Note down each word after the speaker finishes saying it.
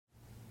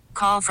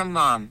Call from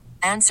mom.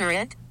 Answer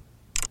it.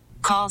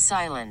 Call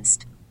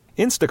silenced.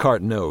 Instacart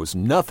knows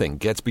nothing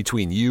gets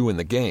between you and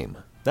the game.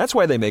 That's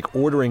why they make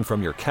ordering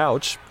from your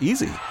couch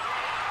easy.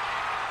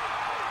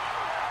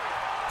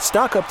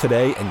 Stock up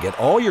today and get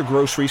all your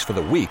groceries for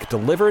the week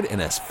delivered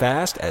in as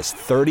fast as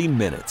 30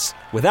 minutes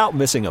without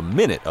missing a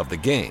minute of the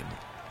game.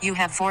 You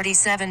have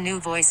 47 new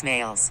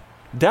voicemails.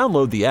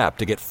 Download the app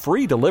to get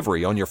free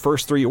delivery on your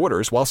first 3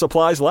 orders while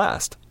supplies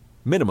last.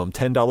 Minimum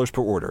 $10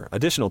 per order.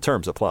 Additional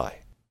terms apply.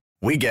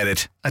 We get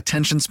it.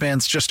 Attention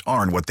spans just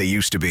aren't what they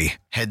used to be.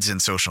 Heads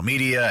in social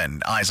media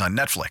and eyes on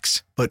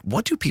Netflix. But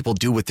what do people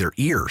do with their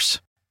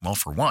ears? Well,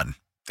 for one,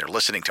 they're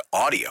listening to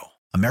audio.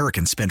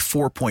 Americans spend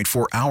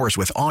 4.4 hours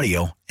with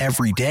audio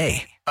every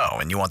day. Oh,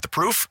 and you want the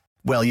proof?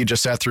 Well, you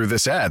just sat through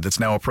this ad that's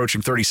now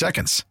approaching 30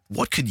 seconds.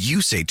 What could you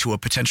say to a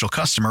potential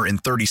customer in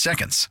 30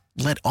 seconds?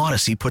 Let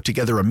Odyssey put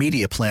together a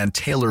media plan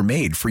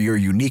tailor-made for your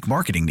unique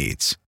marketing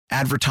needs.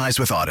 Advertise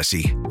with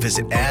Odyssey.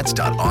 Visit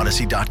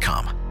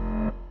ads.odyssey.com.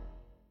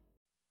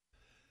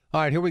 All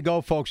right, here we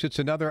go, folks. It's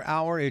another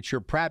hour. It's your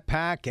Pratt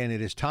Pack, and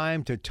it is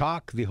time to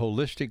talk the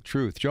holistic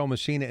truth. Joe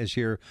Messina is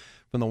here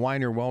from the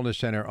Weiner Wellness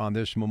Center on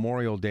this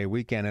Memorial Day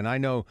weekend. And I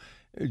know,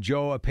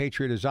 Joe, a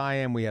patriot as I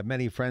am, we have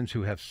many friends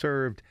who have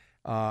served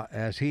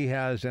as he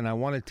has, and I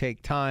want to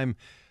take time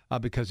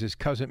because his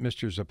cousin,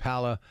 Mr.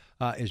 Zappala,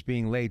 is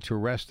being laid to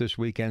rest this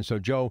weekend. So,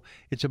 Joe,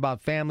 it's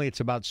about family, it's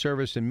about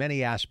service in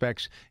many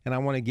aspects, and I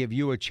want to give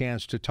you a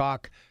chance to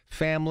talk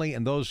family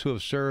and those who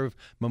have served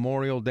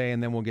Memorial Day,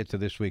 and then we'll get to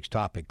this week's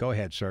topic. Go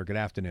ahead, sir. Good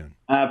afternoon.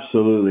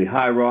 Absolutely.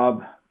 Hi,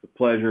 Rob. A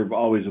pleasure.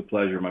 Always a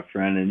pleasure, my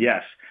friend. And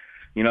yes,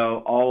 you know,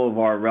 all of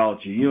our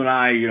relatives, you and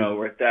I, you know,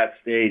 we're at that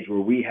stage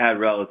where we had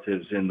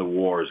relatives in the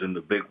wars, in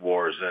the big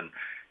wars. And,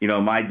 you know,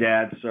 my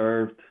dad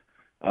served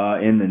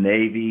in the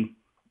Navy.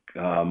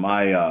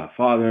 My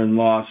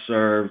father-in-law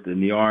served in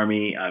the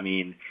Army. I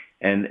mean,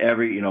 and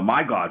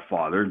my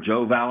godfather,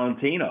 Joe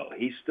Valentino,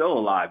 he's still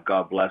alive,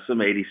 God bless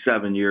him,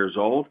 87 years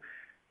old.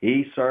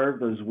 He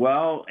served as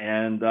well.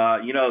 And,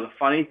 you know, the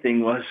funny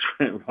thing was,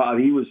 Rob,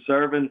 he was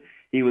serving,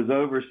 he was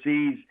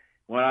overseas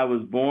when I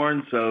was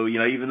born. So, you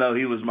know, even though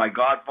he was my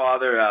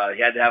godfather,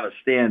 he had to have a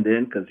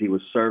stand-in because he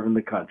was serving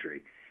the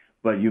country.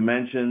 But you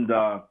mentioned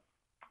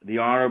the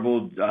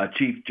Honorable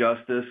Chief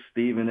Justice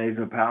Stephen A.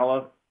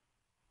 Zappala.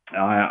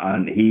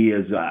 And he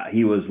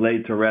was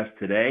laid to rest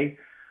today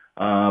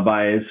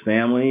by his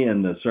family,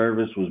 and the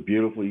service was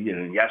beautiful. You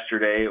know,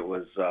 yesterday it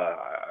was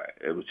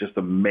just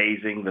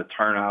amazing, the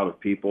turnout of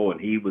people,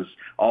 and he was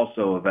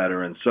also a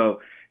veteran.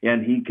 So,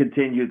 and he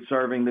continued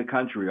serving the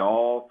country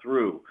all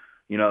through,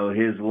 you know,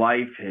 his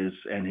life, his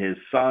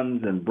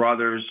sons and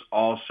brothers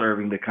all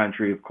serving the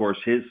country. Of course,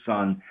 his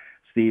son,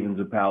 Stephen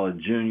Zappala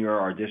Jr.,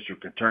 our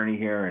district attorney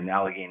here in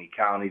Allegheny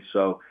County.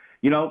 So,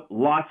 you know,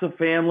 lots of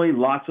family,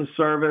 lots of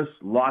service,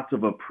 lots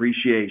of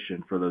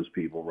appreciation for those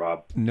people,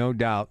 Rob. No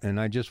doubt, and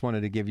I just wanted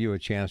to give you a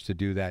chance to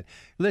do that.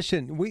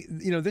 Listen,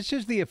 this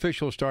is the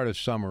official start of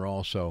summer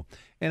also,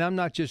 and I'm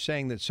not just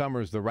saying that summer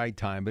is the right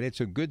time, but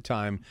it's a good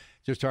time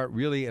to start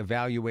really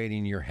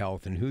evaluating your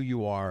health and who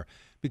you are,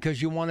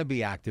 because you want to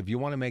be active, you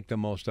want to make the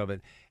most of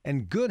it,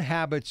 and good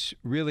habits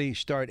really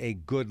start a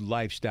good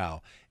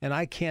lifestyle. And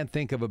I can't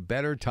think of a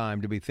better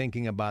time to be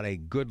thinking about a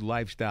good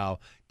lifestyle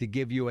to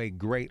give you a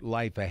great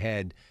life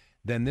ahead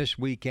than this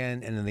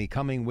weekend and in the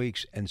coming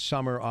weeks and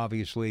summer,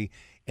 obviously.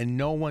 And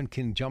no one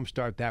can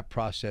jumpstart that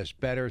process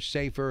better,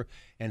 safer,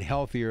 and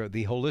healthier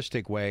the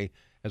holistic way,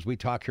 as we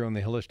talk here on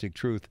The Holistic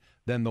Truth,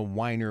 than the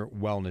Weiner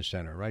Wellness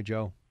Center. Right,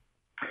 Joe?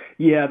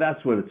 Yeah,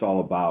 that's what it's all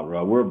about,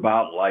 Rob. We're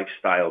about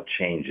lifestyle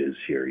changes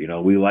here. You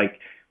know, we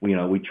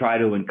try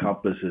to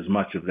encompass as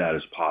much of that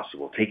as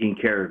possible, taking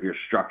care of your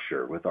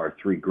structure with our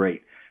 3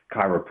 great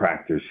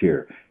chiropractors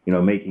here, you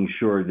know, making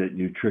sure that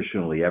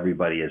nutritionally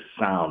everybody is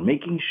sound,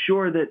 making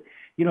sure that,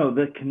 you know,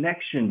 the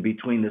connection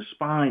between the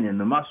spine and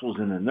the muscles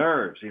and the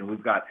nerves. You know,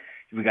 we've got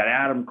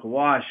Adam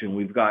Kawash, and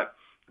we've got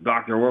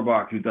Dr.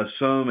 Orbach, who does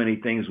so many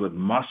things with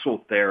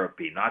muscle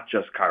therapy, not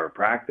just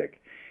chiropractic.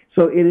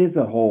 So it is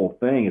a whole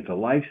thing. It's a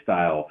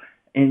lifestyle.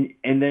 And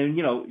then,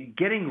 you know,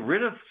 getting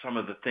rid of some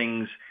of the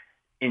things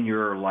in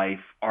your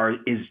life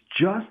is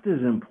just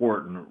as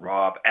important,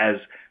 Rob, as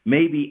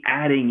maybe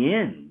adding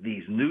in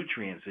these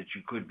nutrients that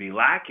you could be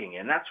lacking.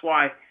 And that's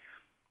why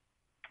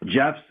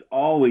Jeff's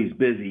always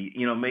busy,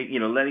 you know,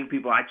 letting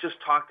people. I just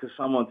talked to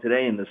someone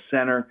today in the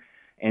center,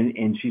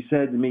 and she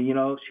said to me, you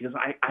know, she goes,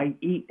 I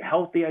eat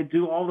healthy, I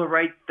do all the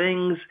right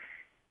things,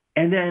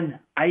 and then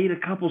I eat a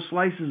couple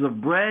slices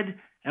of bread,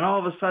 and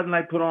all of a sudden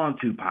I put on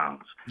 2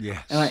 pounds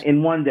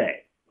in one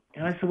day.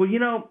 And I said, well, you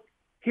know,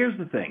 here's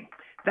the thing.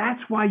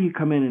 That's why you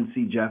come in and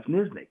see Jeff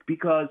Nisnik,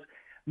 because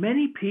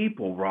many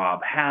people,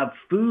 Rob, have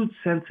food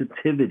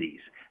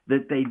sensitivities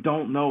that they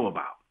don't know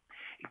about.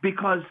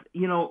 Because,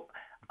 you know,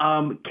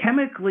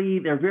 chemically,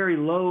 they're very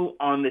low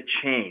on the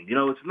chain. You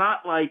know, it's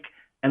not like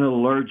an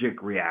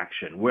allergic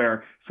reaction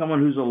where someone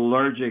who's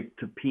allergic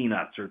to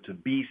peanuts or to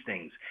bee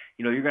stings,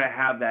 you know, you're going to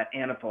have that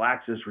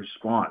anaphylaxis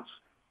response.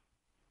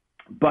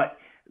 But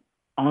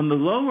on the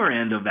lower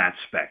end of that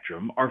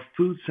spectrum are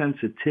food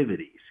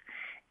sensitivities.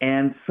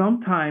 And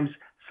sometimes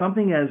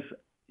something as,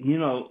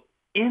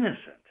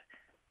 innocent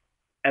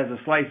as a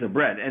slice of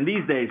bread. And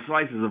these days,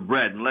 slices of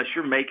bread, unless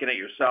you're making it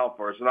yourself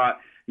or it's not,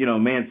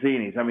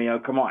 Mancini's. I mean,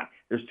 come on.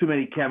 There's too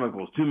many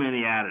chemicals, too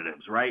many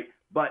additives, right?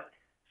 But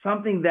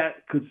something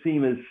that could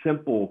seem as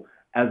simple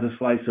as a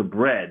slice of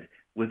bread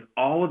with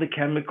all of the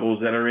chemicals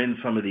that are in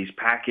some of these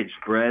packaged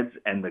breads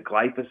and the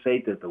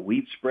glyphosate that the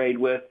wheat's sprayed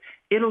with,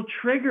 it'll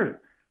trigger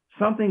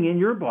something in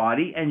your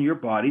body and your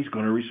body's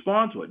going to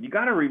respond to it. You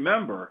got to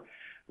remember,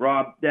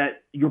 Rob,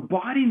 that your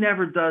body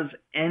never does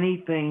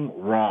anything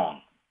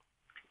wrong.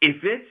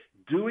 If it's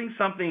doing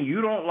something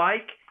you don't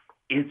like,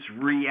 it's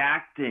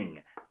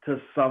reacting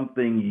to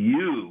something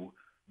you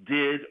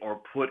did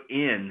or put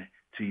in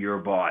to your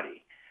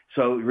body.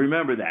 So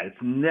remember that. It's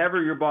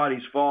never your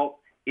body's fault.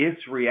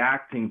 It's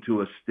reacting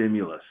to a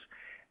stimulus.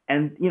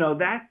 And,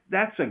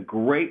 that's a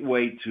great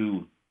way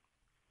to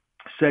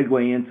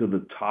segue into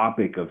the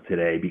topic of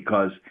today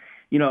because,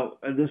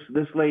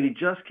 this lady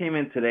just came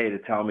in today to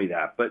tell me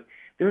that. But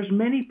there's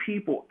many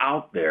people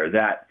out there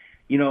that,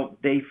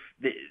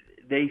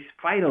 they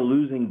fight a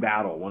losing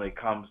battle when it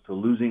comes to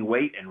losing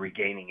weight and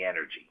regaining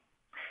energy.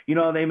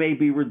 They may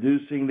be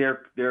reducing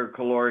their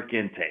caloric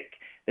intake.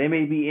 They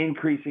may be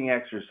increasing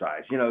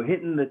exercise,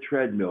 hitting the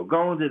treadmill,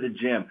 going to the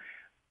gym.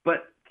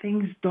 But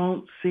things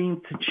don't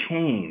seem to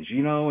change,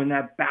 and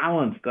that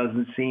balance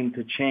doesn't seem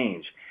to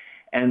change.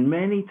 And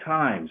many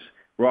times,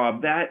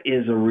 Rob, that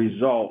is a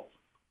result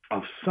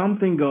of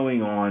something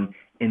going on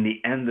in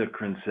the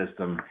endocrine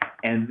system.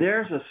 And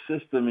there's a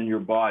system in your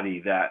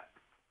body that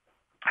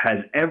has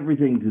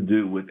everything to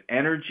do with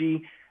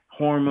energy,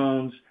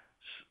 hormones,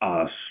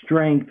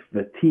 strength,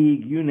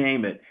 fatigue, you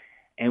name it.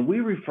 And we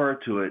refer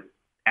to it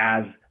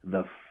as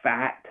the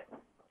fat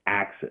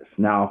axis.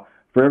 Now,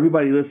 for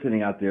everybody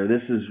listening out there,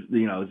 this is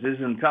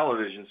in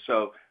television.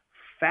 So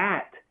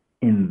fat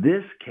in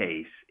this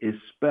case is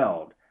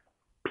spelled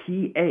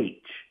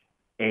PHAT.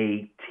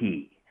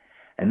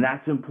 And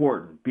that's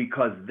important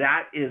because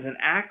that is an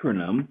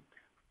acronym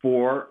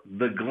for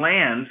the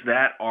glands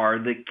that are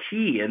the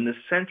key and the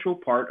central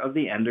part of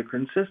the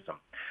endocrine system.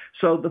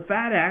 So the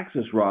fat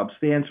axis, Rob,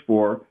 stands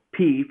for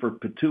P for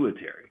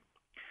pituitary,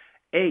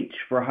 H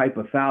for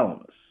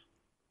hypothalamus,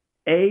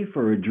 A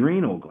for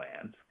adrenal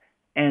glands,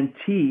 and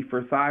T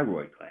for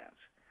thyroid glands.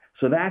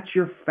 So that's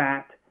your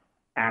fat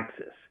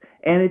axis.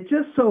 And it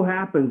just so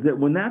happens that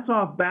when that's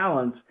off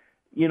balance,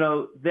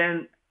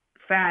 then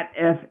fat,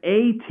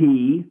 FAT,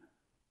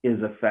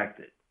 is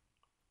affected.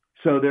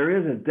 So there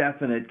is a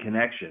definite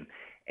connection.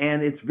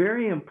 And it's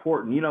very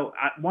important.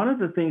 One of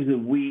the things that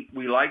we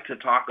like to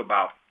talk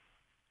about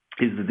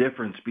is the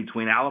difference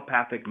between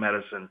allopathic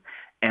medicine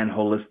and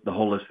the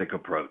holistic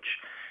approach.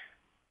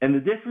 And the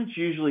difference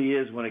usually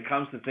is when it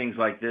comes to things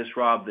like this,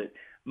 Rob, that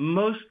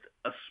most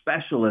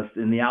specialists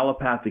in the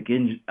allopathic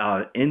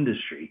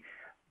industry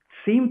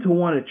seem to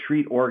want to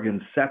treat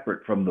organs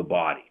separate from the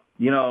body.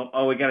 We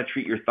got to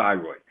treat your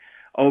thyroid.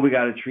 Oh, we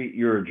got to treat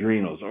your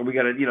adrenals. Or we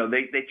got to,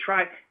 they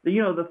try,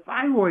 the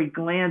thyroid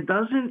gland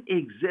doesn't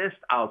exist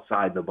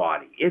outside the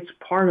body. It's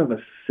part of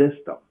a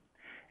system.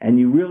 And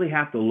you really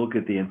have to look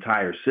at the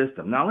entire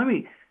system. Now, let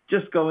me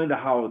just go into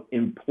how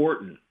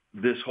important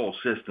this whole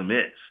system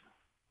is.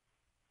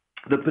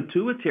 The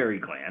pituitary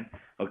gland,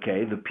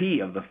 okay, the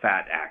P of the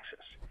fat axis.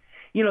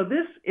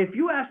 If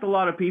you asked a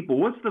lot of people,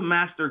 what's the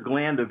master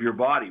gland of your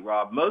body,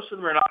 Rob? Most of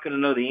them are not going to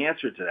know the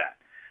answer to that.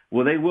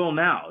 Well, they will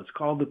now. It's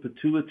called the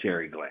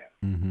pituitary gland.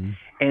 Mm-hmm.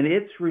 And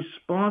it's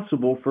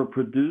responsible for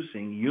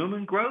producing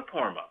human growth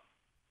hormone.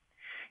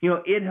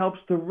 It helps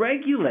to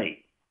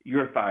regulate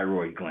your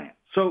thyroid gland.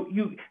 So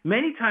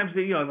many times,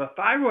 the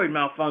thyroid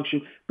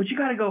malfunction, but you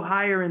got to go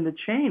higher in the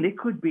chain. It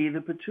could be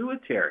the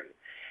pituitary.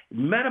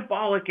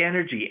 Metabolic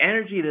energy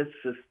that's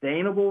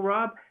sustainable,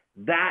 Rob,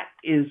 that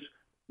is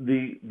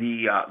the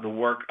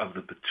work of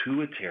the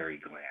pituitary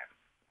gland.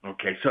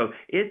 Okay, so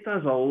it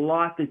does a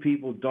lot that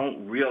people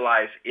don't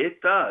realize it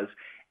does,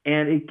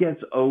 and it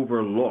gets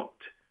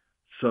overlooked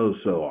so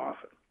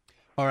often.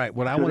 All right,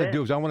 what I want to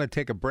do is I want to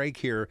take a break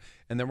here,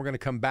 and then we're going to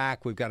come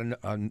back. We've got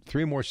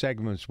 3 more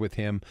segments with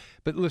him.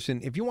 But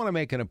listen, if you want to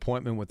make an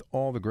appointment with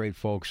all the great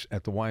folks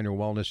at the Weiner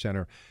Wellness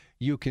Center,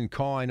 you can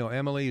call. I know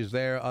Emily is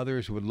there.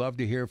 Others would love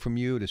to hear from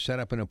you to set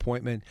up an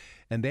appointment,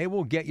 and they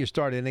will get you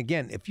started. And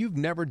again, if you've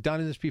never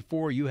done this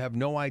before, you have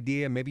no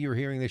idea, maybe you're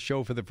hearing this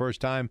show for the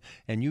first time,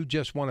 and you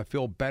just want to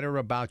feel better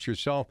about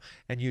yourself,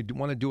 and you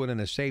want to do it in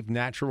a safe,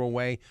 natural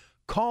way,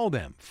 call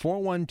them,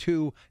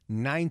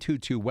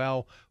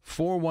 412-922-WELL,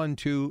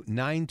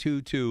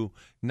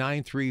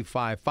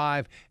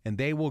 412-922-9355, and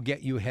they will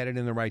get you headed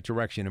in the right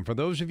direction. And for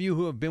those of you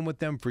who have been with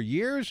them for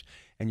years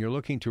and you're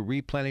looking to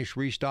replenish,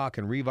 restock,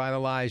 and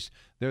revitalize,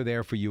 they're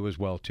there for you as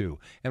well, too.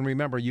 And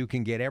remember, you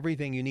can get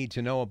everything you need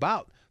to know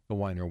about the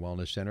Weiner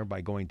Wellness Center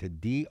by going to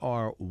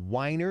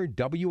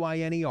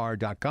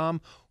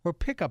drweiner.com or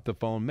pick up the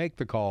phone, make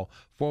the call,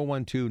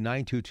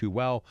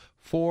 412-922-WELL,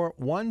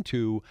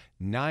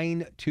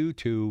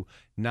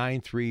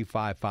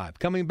 412-922-9355.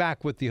 Coming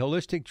back with the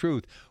holistic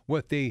truth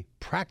with the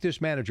practice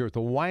manager at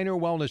the Weiner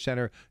Wellness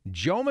Center,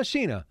 Joe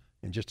Messina,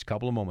 in just a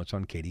couple of moments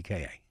on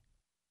KDKA.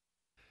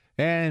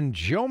 And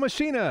Joe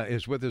Messina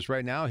is with us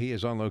right now. He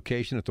is on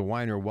location at the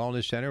Weiner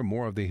Wellness Center,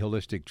 more of the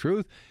holistic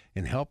truth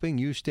in helping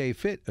you stay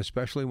fit,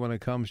 especially when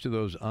it comes to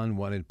those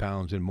unwanted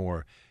pounds and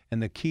more.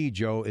 And the key,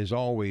 Joe, is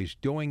always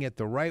doing it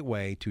the right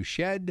way to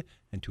shed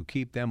and to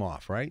keep them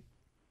off, right?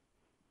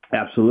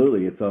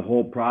 Absolutely. It's a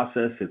whole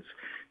process. It's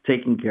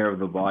taking care of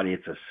the body.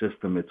 It's a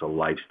system. It's a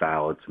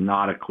lifestyle. It's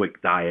not a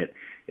quick diet.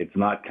 It's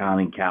not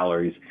counting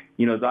calories.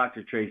 You know,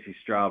 Dr. Tracy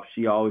Straub,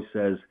 she always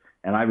says,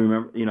 and I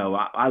remember, you know,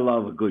 I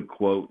love a good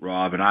quote,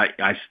 Rob, and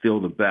I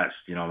steal the best.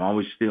 You know, I'm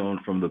always stealing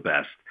from the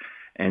best.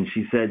 And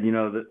she said, you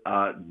know,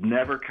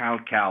 never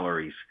count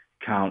calories,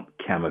 count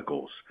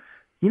chemicals.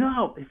 You know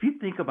how, if you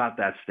think about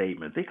that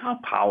statement, think how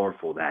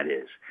powerful that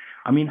is.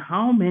 I mean,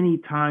 how many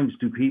times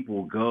do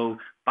people go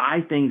buy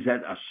things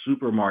at a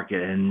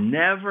supermarket and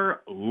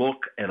never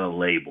look at a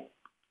label?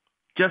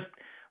 Just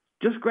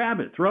grab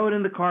it, throw it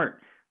in the cart.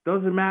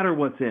 Doesn't matter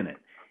what's in it.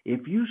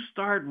 If you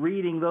start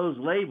reading those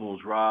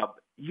labels, Rob,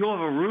 you'll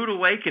have a rude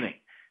awakening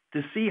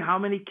to see how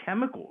many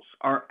chemicals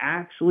are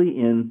actually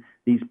in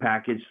these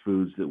packaged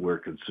foods that we're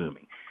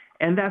consuming.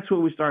 And that's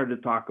what we started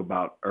to talk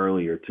about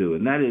earlier, too.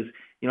 And that is,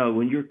 you know,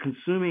 when you're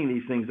consuming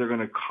these things, they're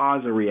going to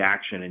cause a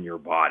reaction in your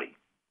body.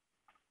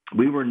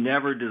 We were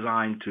never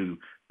designed to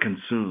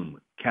consume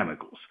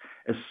chemicals,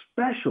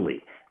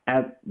 especially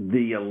at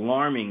the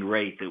alarming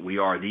rate that we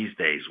are these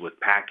days with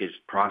packaged,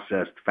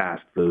 processed,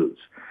 fast foods.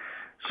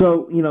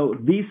 So, you know,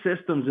 these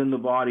systems in the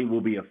body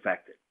will be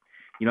affected.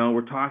 You know,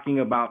 we're talking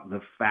about the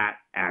fat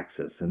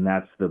axis, and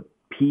that's the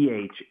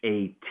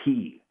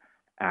PHAT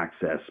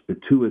axis,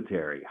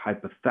 pituitary,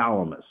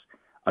 hypothalamus,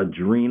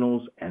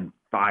 adrenals, and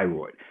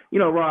thyroid. You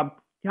know, Rob,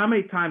 how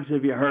many times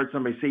have you heard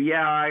somebody say,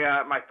 yeah, I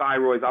got my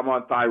thyroid, I'm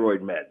on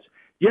thyroid meds?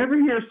 Do you ever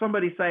hear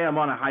somebody say I'm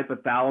on a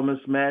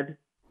hypothalamus med?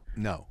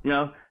 No. You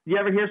know, do you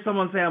ever hear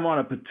someone say I'm on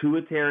a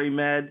pituitary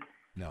med?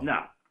 No.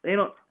 No, they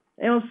don't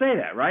say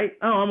that, right?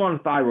 Oh, I'm on a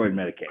thyroid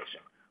medication.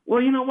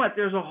 Well, you know what?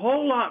 There's a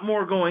whole lot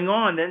more going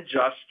on than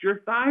just your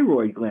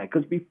thyroid gland.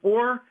 Because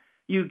before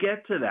you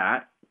get to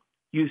that,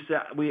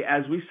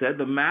 as we said,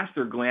 the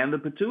master gland, the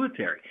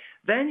pituitary.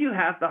 Then you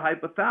have the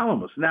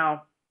hypothalamus.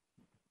 Now,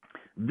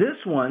 this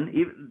one,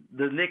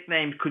 the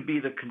nickname could be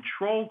the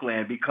control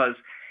gland because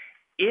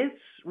it's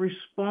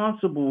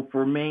responsible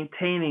for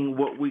maintaining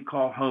what we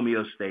call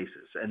homeostasis,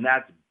 and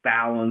that's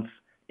balance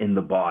in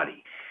the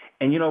body.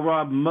 And, you know,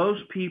 Rob,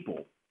 most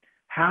people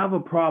have a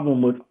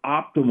problem with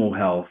optimal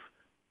health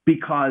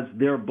because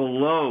they're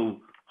below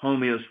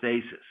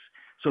homeostasis.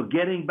 So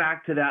getting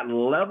back to that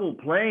level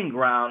playing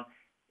ground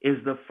is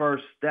the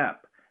first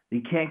step.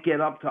 You can't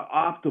get up to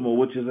optimal,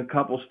 which is a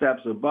couple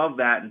steps above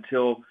that,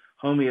 until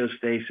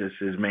homeostasis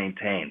is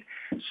maintained.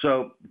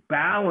 So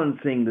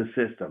balancing the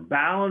system,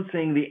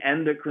 balancing the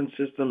endocrine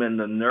system and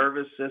the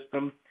nervous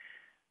system,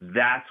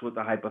 that's what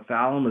the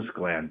hypothalamus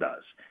gland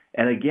does.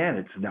 And again,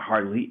 it's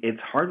hardly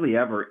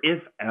ever,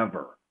 if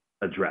ever,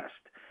 addressed.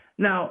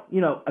 Now, you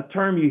know, a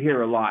term you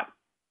hear a lot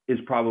is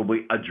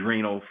probably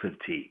adrenal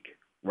fatigue,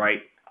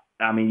 right?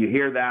 I mean, you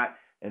hear that,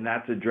 and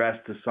that's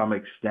addressed to some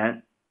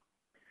extent.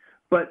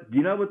 But do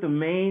you know what the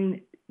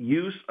main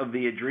use of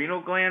the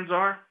adrenal glands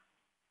are?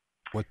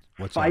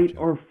 What's fight that,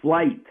 or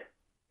flight,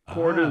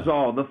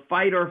 cortisol, the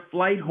fight or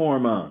flight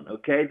hormone.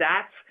 Okay,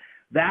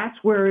 that's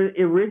where it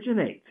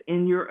originates,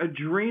 in your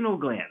adrenal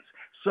glands.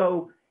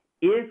 So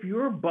if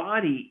your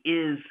body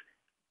is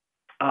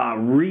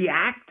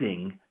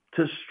reacting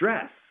to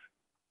stress,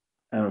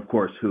 and of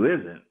course, who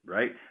isn't,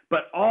 right?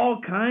 But all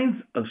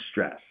kinds of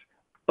stress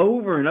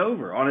over and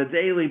over on a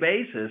daily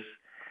basis,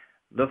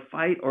 the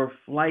fight or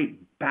flight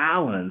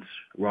balance,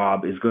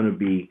 Rob, is going to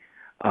be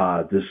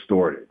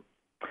distorted.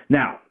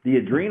 Now, the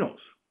adrenals,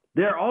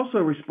 they're also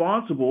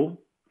responsible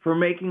for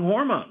making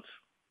hormones,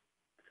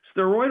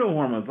 steroidal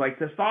hormones like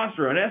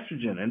testosterone,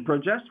 estrogen, and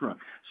progesterone.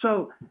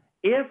 So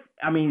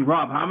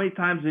Rob, how many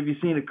times have you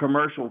seen a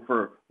commercial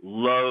for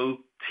low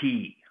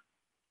T,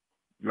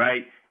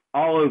 right?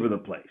 All over the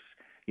place.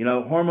 You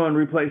know, hormone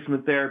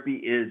replacement therapy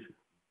is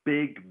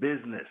big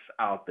business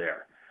out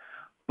there.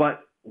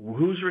 But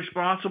who's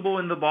responsible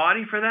in the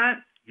body for that?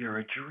 Your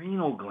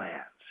adrenal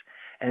glands.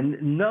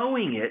 And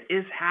knowing it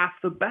is half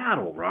the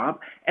battle, Rob.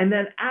 And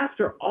then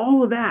after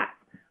all of that,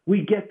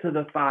 we get to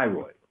the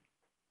thyroid.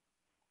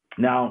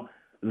 Now,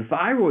 the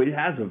thyroid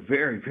has a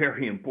very,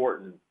 very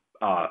important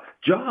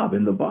job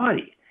in the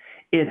body.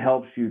 It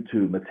helps you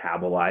to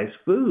metabolize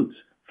foods,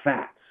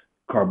 fats,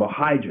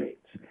 carbohydrates.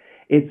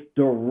 It's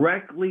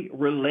directly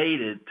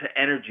related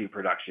to energy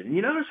production.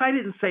 You notice I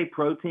didn't say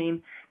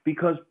protein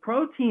because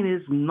protein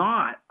is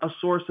not a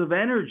source of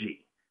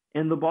energy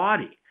in the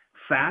body.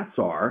 Fats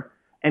are,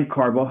 and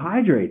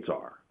carbohydrates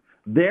are.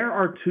 There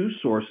are two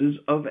sources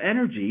of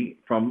energy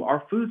from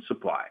our food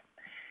supply.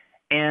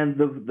 And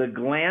the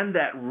gland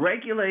that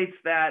regulates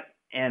that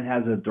and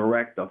has a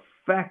direct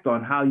effect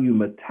on how you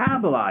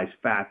metabolize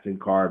fats and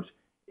carbs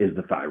is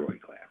the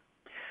thyroid gland.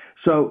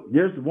 So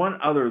there's one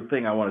other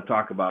thing I want to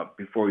talk about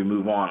before we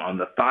move on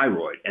the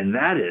thyroid, and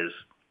that is,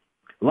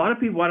 a lot of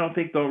people I don't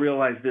think don't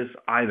realize this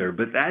either,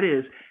 but that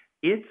is,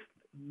 it's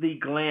the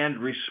gland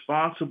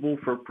responsible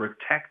for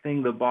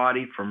protecting the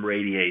body from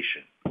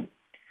radiation.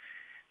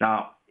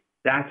 Now,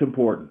 that's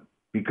important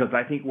because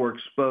I think we're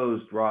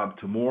exposed, Rob,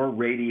 to more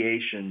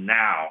radiation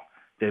now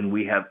than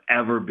we have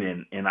ever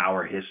been in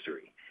our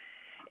history.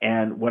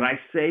 And when I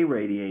say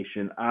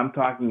radiation, I'm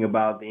talking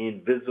about the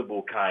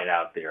invisible kind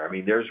out there. I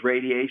mean, there's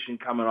radiation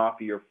coming off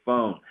of your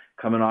phone,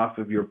 coming off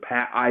of your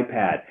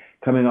iPad,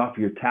 coming off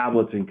of your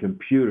tablets and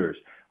computers,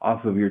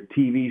 off of your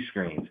TV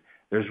screens.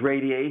 There's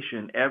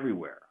radiation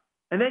everywhere.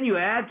 And then you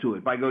add to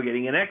it by go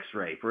getting an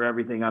X-ray for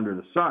everything under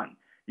the sun.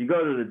 You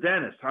go to the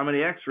dentist, how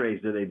many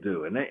X-rays do they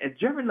do? And did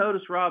you ever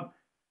notice, Rob,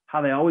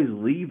 how they always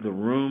leave the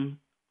room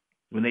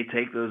when they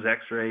take those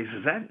X-rays?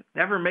 Does that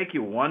ever make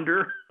you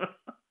wonder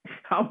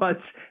how much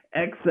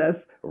excess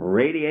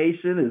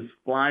radiation is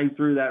flying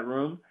through that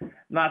room?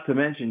 Not to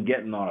mention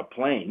getting on a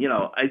plane. You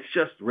know, it's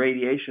just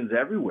radiation's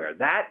everywhere.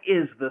 That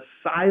is the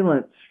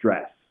silent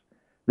stress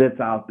that's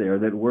out there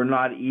that we're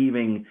not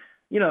even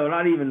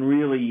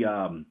really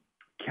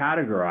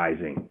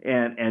categorizing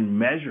and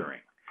measuring.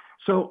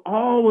 So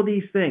all of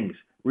these things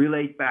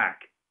relate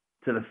back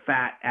to the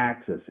fat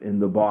axis in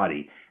the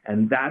body.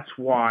 And that's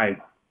why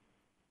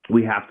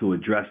we have to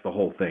address the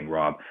whole thing,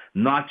 Rob.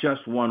 Not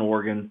just one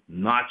organ,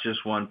 not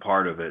just one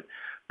part of it,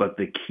 but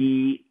the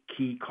key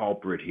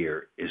culprit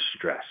here is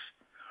stress.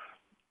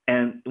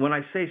 And when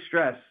I say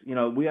stress, you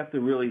know, we have to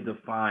really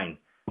define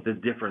the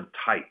different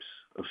types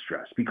of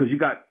stress because you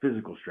got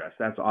physical stress.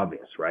 That's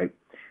obvious, right?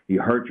 You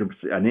hurt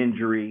an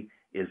injury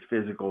is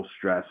physical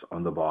stress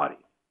on the body.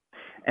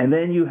 And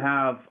then you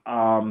have,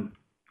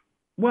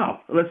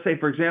 let's say,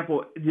 for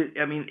example,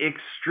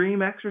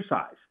 extreme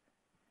exercise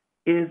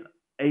is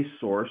a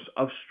source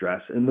of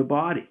stress in the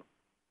body.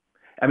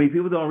 I mean,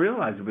 people don't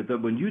realize it,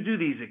 but when you do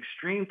these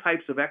extreme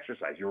types of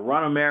exercise, you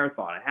run a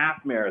marathon, a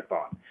half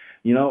marathon,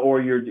 you know,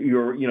 or you're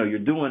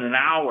doing an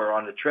hour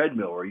on the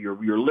treadmill, or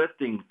you're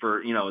lifting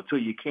for, you know, until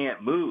you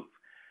can't move.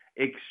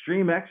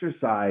 Extreme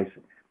exercise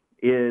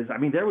is, I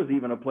mean, there was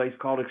even a place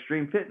called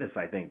Extreme Fitness,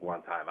 I think,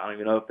 one time. I don't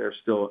even know if they're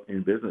still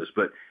in business,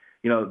 but,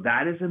 you know,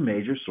 that is a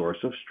major source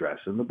of stress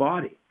in the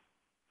body.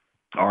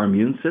 Our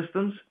immune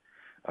systems,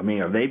 I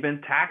mean, have they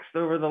been taxed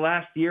over the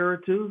last year or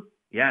two?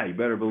 Yeah, you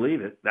better believe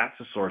it. That's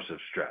a source of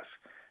stress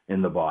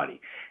in the body.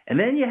 And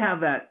then you have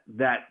that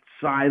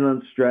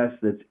silent stress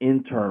that's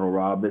internal,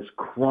 Rob, this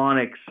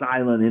chronic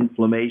silent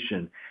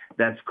inflammation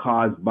that's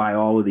caused by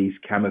all of these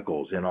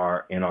chemicals in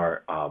our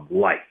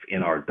life,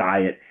 in our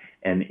diet,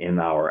 and in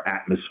our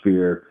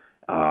atmosphere,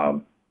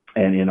 and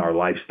in our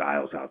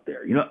lifestyles out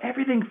there. You know,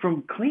 everything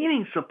from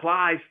cleaning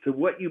supplies to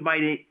what you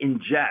might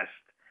ingest.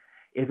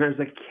 If there's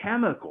a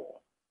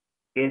chemical,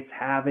 it's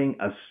having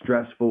a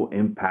stressful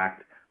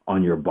impact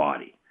on your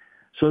body.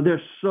 So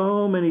there's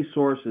so many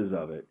sources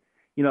of it.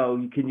 You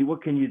know,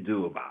 what can you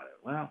do about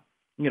it? Well,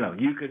 you know,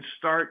 you could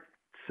start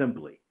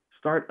simply.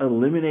 Start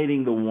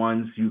eliminating the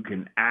ones you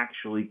can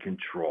actually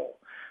control.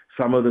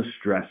 Some of the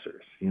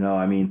stressors, you know,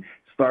 I mean,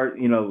 start,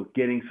 you know,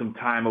 getting some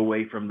time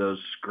away from those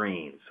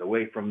screens,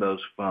 away from those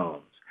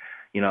phones,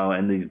 you know,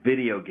 and these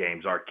video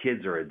games our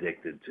kids are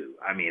addicted to.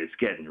 I mean, it's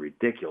getting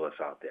ridiculous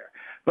out there.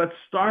 But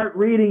start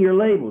reading your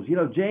labels. You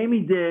know,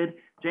 Jamie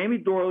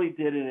Dorley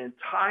did an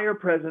entire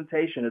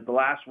presentation at the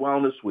last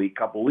Wellness Week a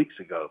couple weeks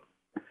ago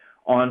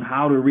on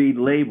how to read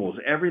labels,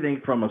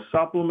 everything from a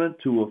supplement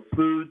to a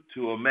food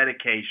to a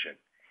medication.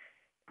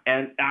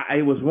 And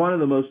it was one of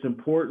the most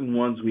important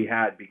ones we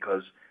had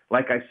because,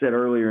 like I said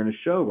earlier in the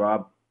show,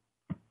 Rob,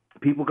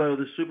 people go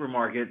to the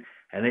supermarket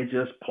and they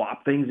just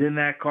plop things in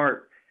that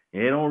cart.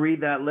 They don't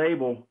read that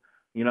label.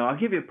 You know, I'll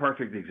give you a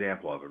perfect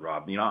example of it,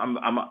 Rob. You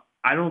know,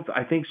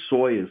 I think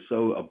soy is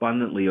so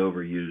abundantly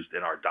overused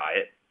in our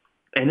diet,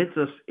 and it's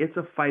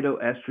a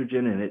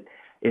phytoestrogen,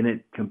 and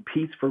it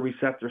competes for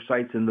receptor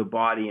sites in the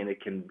body, and it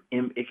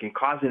can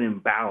cause an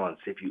imbalance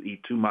if you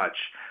eat too much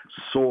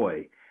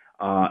soy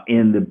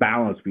in the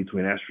balance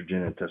between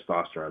estrogen and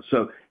testosterone.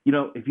 So, you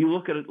know, if you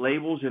look at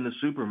labels in the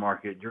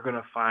supermarket, you're going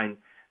to find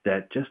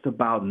that just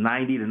about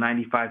 90 to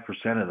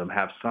 95% of them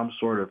have some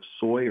sort of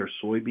soy or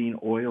soybean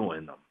oil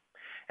in them.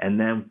 And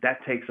then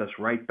that takes us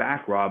right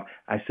back, Rob.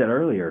 I said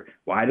earlier,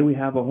 why do we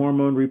have a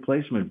hormone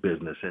replacement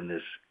business in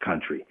this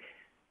country?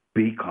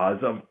 Because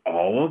of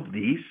all of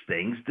these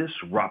things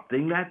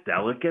disrupting that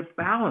delicate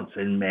balance.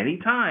 And many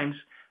times,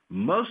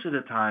 most of the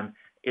time,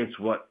 it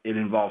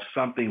involves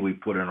something we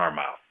put in our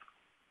mouth.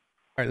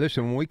 All right,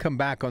 listen, when we come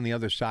back on the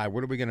other side,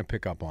 what are we going to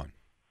pick up on?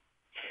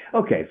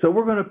 Okay, so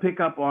we're going to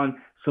pick up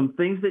on some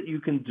things that you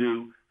can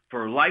do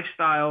for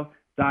lifestyle,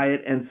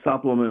 diet, and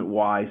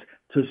supplement-wise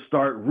to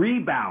start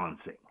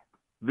rebalancing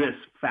this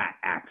fat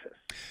axis.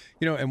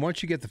 You know, and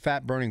once you get the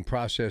fat-burning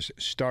process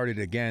started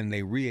again,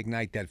 they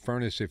reignite that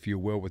furnace, if you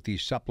will, with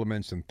these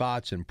supplements and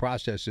thoughts and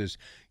processes.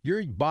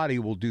 Your body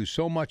will do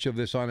so much of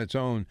this on its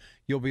own,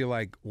 you'll be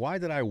like, why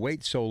did I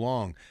wait so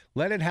long?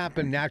 Let it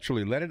happen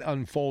naturally. Let it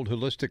unfold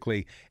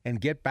holistically and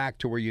get back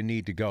to where you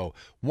need to go.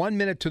 1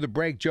 minute to the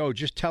break. Joe,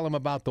 just tell them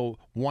about the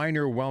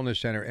Weiner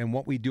Wellness Center and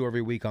what we do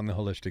every week on The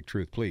Holistic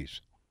Truth,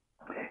 please.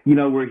 You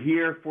know, we're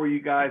here for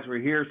you guys. We're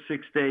here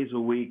 6 days a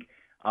week.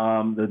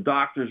 The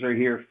doctors are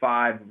here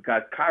 5. We've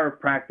got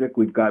chiropractic.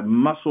 We've got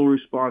muscle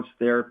response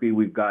therapy.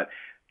 We've got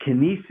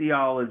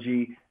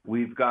kinesiology.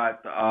 We've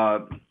got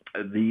the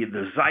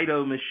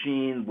Zyto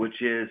machine,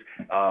 which is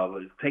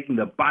taking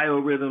the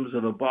biorhythms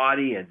of the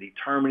body and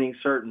determining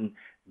certain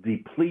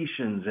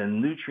depletions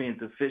and nutrient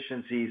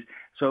deficiencies.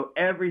 So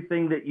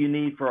everything that you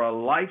need for a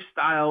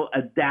lifestyle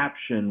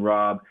adaptation,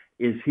 Rob,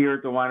 is here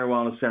at the Weiner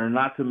Wellness Center,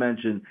 not to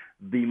mention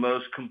the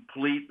most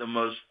complete, the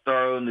most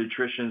thorough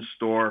nutrition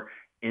store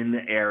in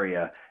the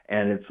area.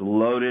 And it's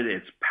loaded,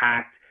 it's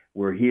packed.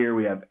 We're here.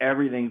 We have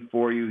everything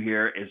for you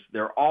here.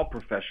 They're all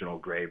professional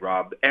grade,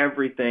 Rob.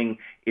 Everything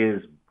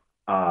is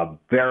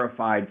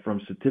verified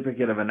from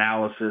certificate of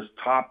analysis,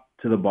 top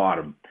to the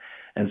bottom.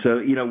 And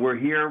so, we're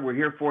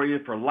here for you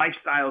for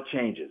lifestyle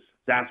changes.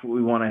 That's what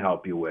we want to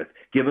help you with.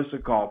 Give us a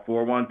call,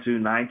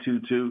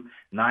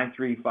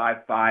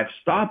 412-922-9355.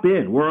 Stop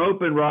in. We're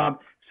open, Rob,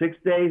 6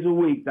 days a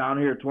week down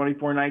here at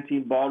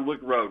 2419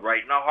 Baldwick Road,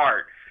 right in the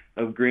heart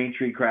of Green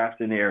Tree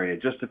Crafton area.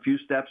 Just a few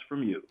steps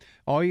from you.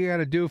 All you got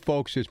to do,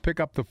 folks, is pick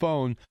up the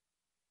phone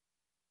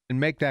and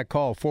make that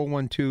call,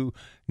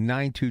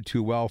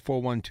 412-922-WELL,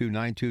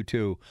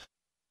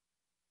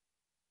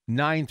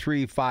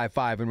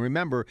 412-922-9355. And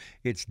remember,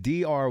 it's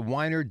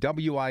drweiner,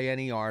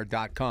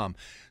 WINER.com.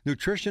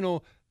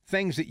 Nutritional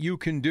things that you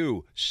can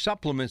do,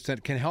 supplements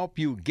that can help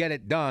you get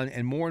it done,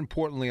 and more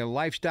importantly, a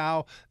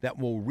lifestyle that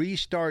will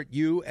restart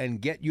you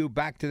and get you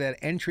back to that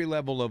entry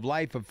level of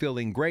life of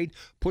feeling great,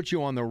 put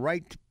you on the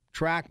right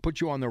track, put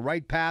you on the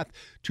right path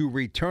to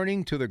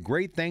returning to the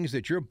great things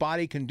that your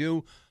body can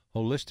do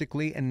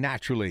holistically and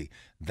naturally.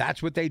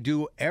 That's what they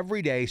do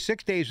every day,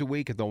 6 days a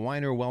week at the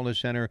Weiner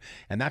Wellness Center,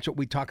 and that's what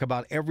we talk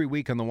about every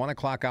week on the 1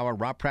 o'clock hour,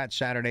 Rob Pratt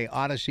Saturday,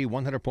 Odyssey,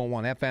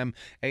 100.1 FM,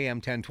 AM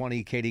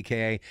 1020,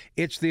 KDKA.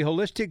 It's the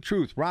Holistic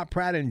Truth. Rob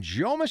Pratt and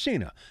Joe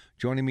Messina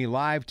joining me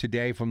live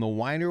today from the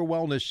Weiner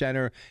Wellness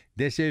Center.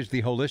 This is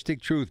the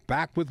Holistic Truth.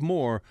 Back with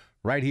more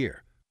right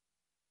here.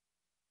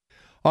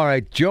 All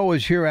right, Joe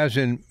is here, as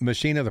in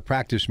Messina, the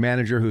practice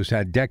manager who's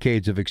had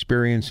decades of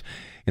experience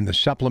in the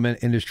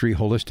supplement industry,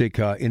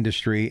 holistic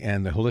industry,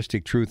 and the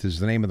Holistic Truth is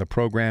the name of the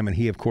program. And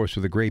he, of course,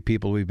 with the great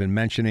people we've been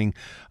mentioning,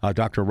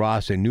 Dr.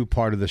 Ross, a new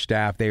part of the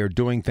staff. They are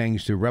doing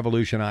things to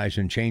revolutionize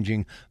and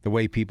changing the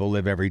way people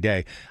live every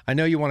day. I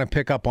know you want to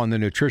pick up on the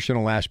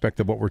nutritional aspect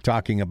of what we're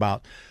talking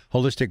about,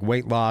 holistic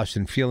weight loss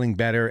and feeling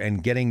better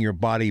and getting your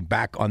body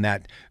back on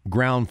that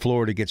ground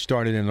floor to get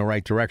started in the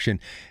right direction.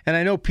 And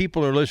I know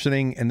people are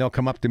listening and they'll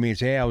come up to me and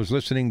say, hey, I was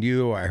listening to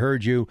you, I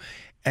heard you.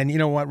 And you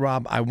know what,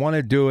 Rob? I want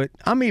to do it.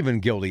 I'm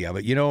even guilty of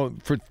it.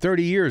 For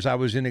 30 years, I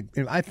was in,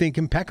 I think,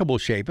 impeccable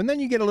shape. And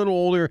then you get a little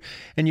older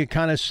and you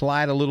kind of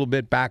slide a little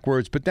bit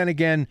backwards. But then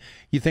again,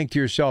 you think to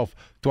yourself,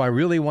 do I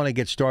really want to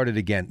get started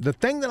again? The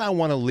thing that I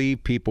want to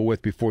leave people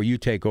with before you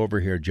take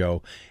over here,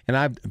 Joe, and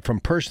I've, from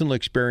personal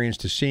experience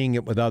to seeing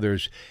it with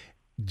others,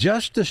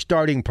 just the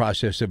starting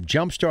process of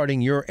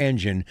jump-starting your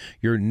engine,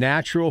 your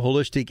natural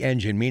holistic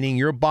engine, meaning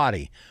your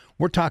body,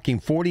 we're talking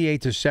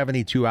 48 to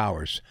 72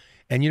 hours.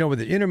 And, with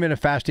the intermittent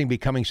fasting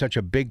becoming such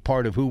a big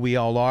part of who we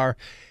all are,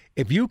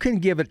 if you can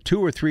give it 2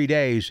 or 3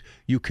 days,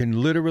 you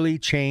can literally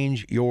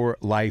change your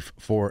life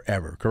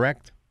forever,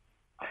 correct?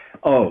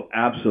 Oh,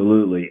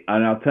 absolutely.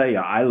 And I'll tell you,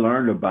 I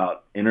learned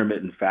about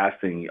intermittent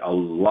fasting a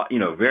lot,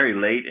 very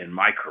late in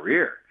my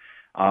career.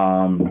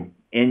 And,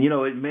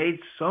 it made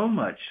so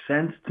much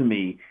sense to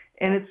me.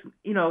 And it's,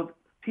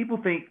 people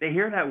think, they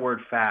hear that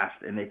word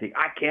fast and they think,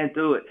 I can't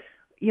do it.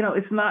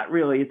 It's not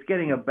really. It's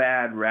getting a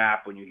bad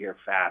rap when you hear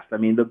fast. I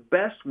mean, the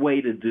best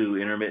way to do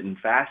intermittent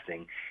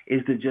fasting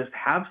is to just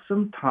have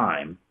some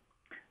time,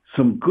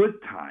 some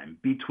good time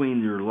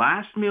between your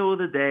last meal of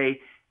the day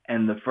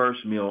and the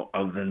first meal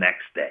of the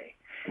next day.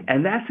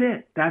 And that's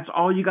it. That's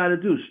all you got to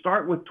do.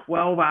 Start with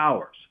 12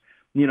 hours.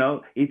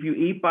 If you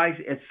eat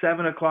at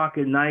 7 o'clock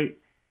at night,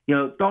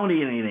 don't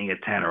eat anything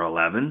at 10 or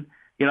 11.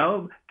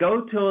 Go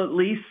till at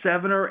least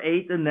 7 or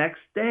 8 the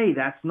next day.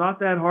 That's not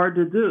that hard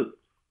to do.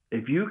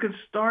 If you can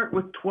start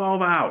with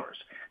 12 hours,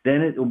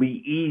 then it will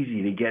be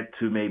easy to get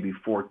to maybe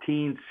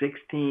 14,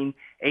 16,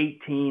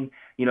 18.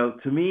 To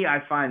me, I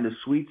find the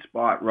sweet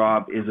spot,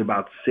 Rob, is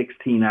about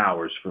 16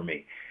 hours for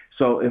me.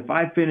 So if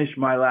I finish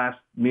my last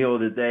meal of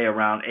the day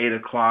around 8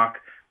 o'clock,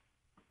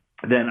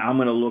 then I'm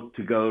going to look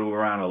to go to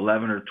around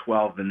 11 or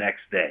 12 the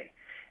next day.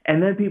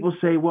 And then people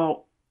say,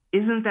 well,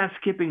 isn't that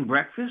skipping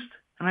breakfast?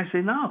 And I say,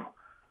 no.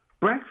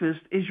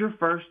 Breakfast is your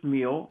first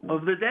meal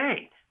of the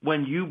day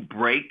when you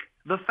break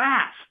the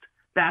fast.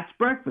 That's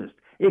breakfast.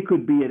 It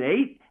could be at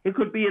 8. It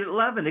could be at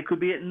 11. It could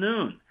be at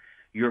noon.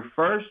 Your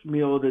first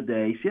meal of the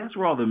day. See, that's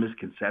where all the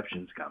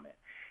misconceptions come in.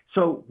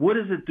 So what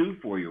does it do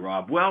for you,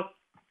 Rob? Well,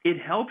 it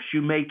helps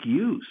you make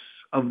use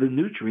of the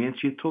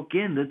nutrients you took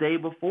in the day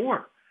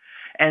before.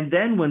 And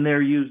then when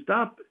they're used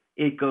up,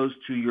 it goes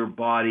to your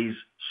body's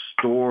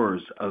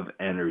stores of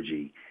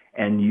energy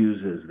and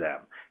uses them.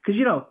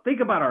 Because, think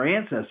about our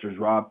ancestors,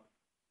 Rob.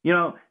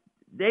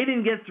 They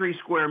didn't get 3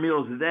 square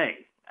meals a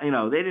day. They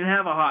didn't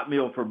have a hot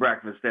meal for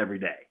breakfast every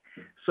day.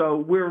 So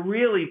we're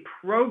really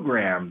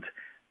programmed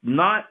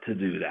not to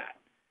do that.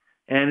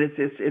 And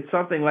it's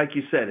something like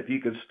you said, if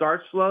you could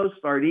start slow,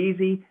 start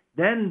easy,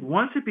 then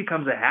once it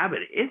becomes a habit,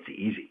 it's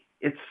easy.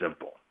 It's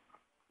simple.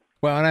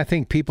 Well, and I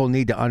think people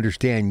need to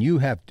understand you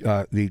have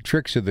the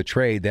tricks of the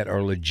trade that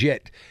are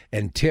legit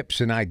and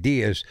tips and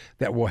ideas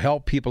that will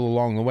help people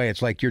along the way.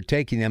 It's like you're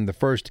taking them the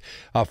first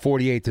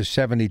 48 to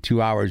 72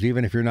 hours,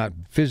 even if you're not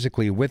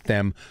physically with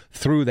them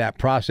through that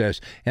process.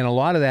 And a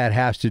lot of that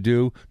has to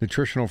do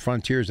nutritional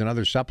frontiers and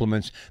other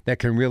supplements that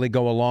can really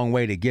go a long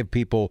way to give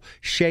people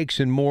shakes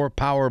and more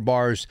power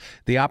bars,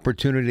 the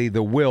opportunity,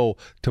 the will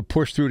to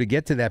push through to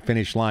get to that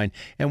finish line.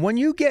 And when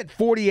you get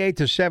 48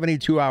 to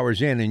 72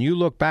 hours in and you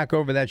look back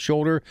over that shoulder,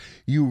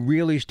 you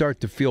really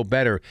start to feel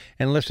better.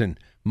 And listen,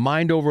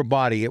 mind over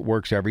body, it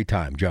works every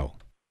time, Joe.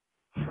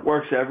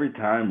 Works every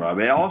time, Rob.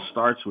 It all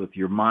starts with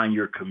your mind,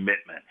 your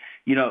commitment.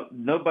 You know,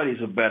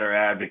 nobody's a better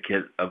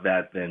advocate of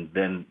that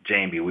than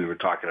Jamie. We were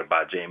talking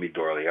about Jamie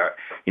Dorley,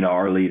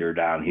 our leader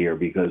down here,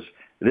 because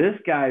this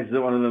guy's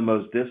one of the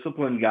most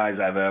disciplined guys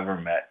I've ever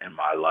met in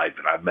my life,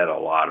 and I've met a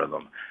lot of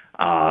them.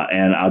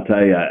 And I'll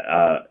tell you,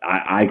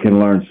 I can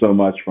learn so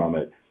much from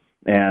it.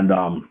 And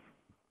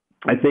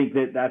I think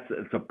that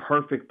it's a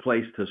perfect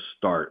place to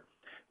start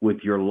with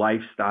your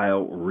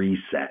lifestyle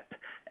reset.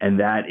 And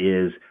that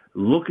is,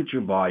 look at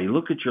your body,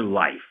 look at your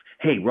life.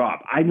 Hey,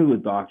 Rob, I knew a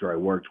doctor I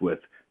worked with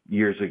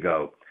years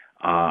ago,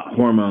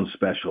 hormone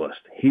specialist.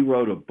 He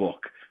wrote a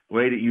book.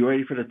 You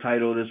ready for the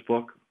title of this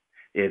book?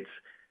 It's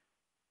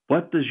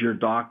What Does Your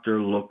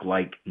Doctor Look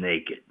Like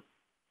Naked?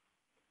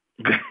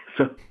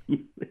 So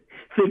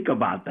think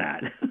about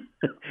that.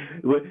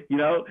 You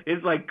know,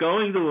 it's like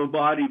going to a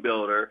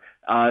bodybuilder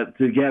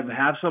to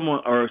have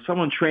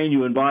someone train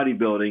you in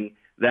bodybuilding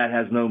that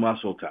has no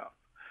muscle tone,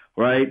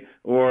 right?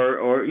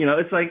 Or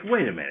it's like,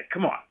 wait a minute,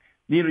 come on.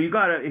 You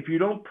gotta, if you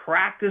don't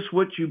practice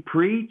what you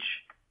preach,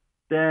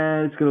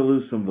 then it's going to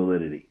lose some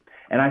validity.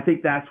 And I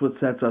think that's what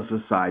sets us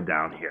aside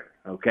down here.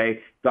 Okay,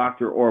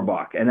 Dr.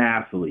 Orbach, an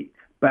athlete,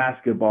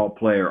 basketball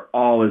player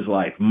all his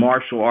life,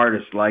 martial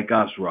artist like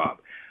us, Rob,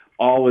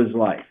 all his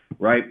life,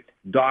 right?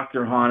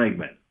 Dr.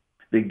 Honigman.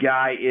 The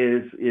guy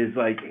is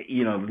like,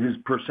 his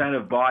percent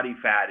of body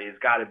fat has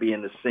got to be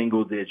in the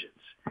single digits.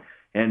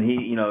 And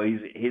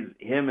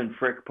him and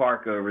Frick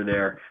Park over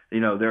there,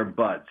 they're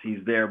buds. He's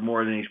there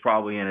more than he's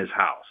probably in his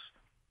house.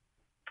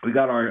 We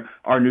got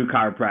our new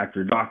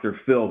chiropractor, Dr.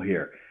 Phil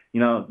here.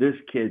 This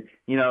kid,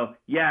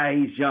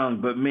 he's young,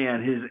 but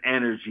man, his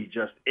energy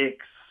just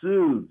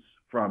exudes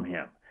from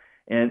him.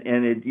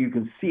 And you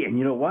can see, and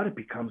you know what? It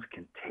becomes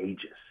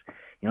contagious.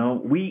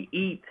 We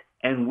eat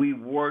and we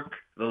work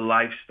the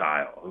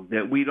lifestyle,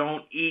 that we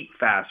don't eat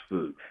fast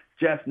food.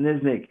 Jeff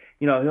Nisnik,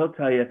 he'll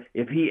tell you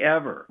if he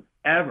ever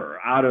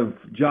out of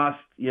just,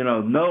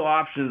 no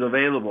options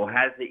available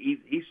has to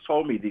eat, he's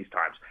told me these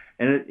times,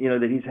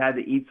 and that he's had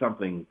to eat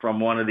something from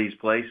one of these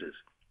places,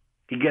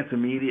 he gets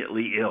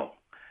immediately ill.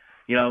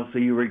 So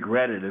you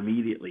regret it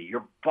immediately.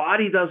 Your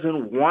body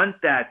doesn't want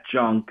that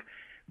junk,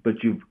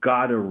 but you've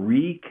got to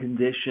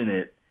recondition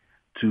it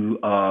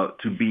to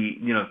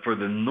be, for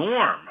the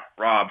norm,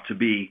 Rob, to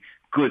be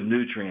good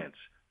nutrients.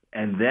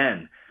 And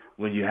then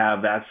when you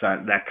have that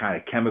kind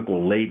of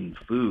chemical-laden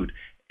food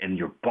and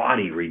your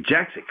body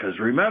rejects it, because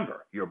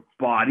remember, your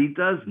body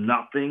does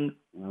nothing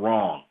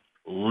wrong.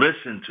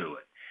 Listen to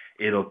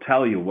it. It'll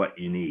tell you what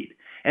you need.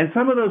 And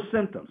some of those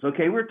symptoms,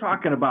 okay, we're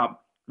talking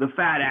about the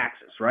fat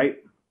axis, right?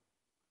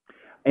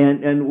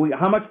 And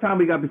how much time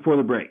we got before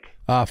the break?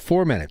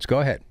 4 minutes. Go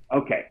ahead.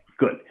 Okay,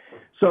 good.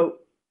 So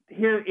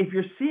here, if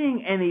you're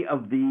seeing any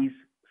of these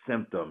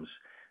symptoms,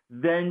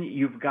 then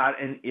you've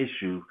got an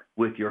issue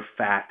with your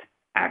fat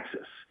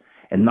axis.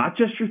 And not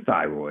just your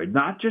thyroid,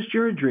 not just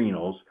your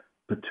adrenals,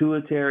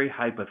 pituitary,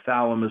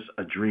 hypothalamus,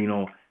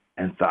 adrenal,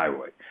 and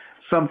thyroid.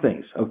 Some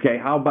things, okay?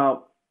 How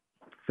about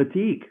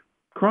fatigue?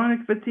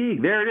 Chronic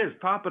fatigue. There it is,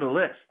 top of the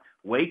list.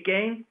 Weight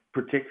gain,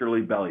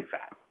 particularly belly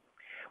fat.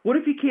 What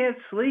if you can't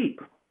sleep?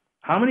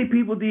 How many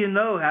people do you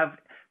know have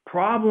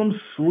problems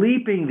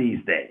sleeping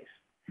these days?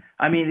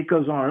 I mean, it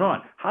goes on and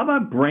on. How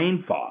about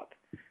brain fog?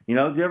 Do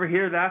you ever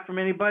hear that from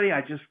anybody?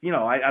 I just,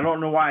 I don't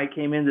know why I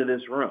came into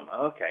this room.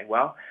 Okay,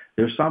 well,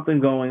 there's something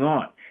going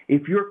on.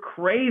 If you're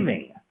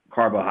craving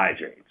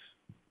carbohydrates,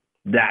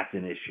 that's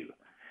an issue.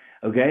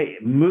 Okay,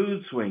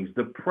 mood swings,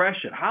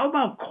 depression. How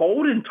about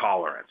cold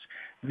intolerance?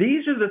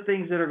 These are the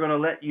things that are going to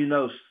let you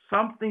know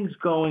something's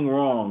going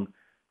wrong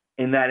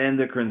in that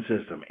endocrine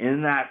system,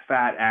 in that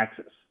fat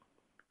axis.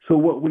 So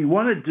what we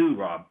want to do,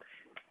 Rob,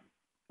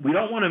 we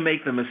don't want to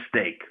make the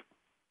mistake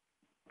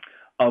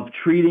of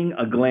treating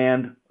a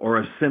gland or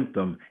a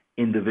symptom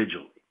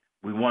individually.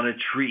 We want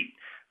to treat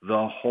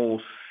the whole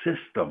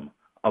system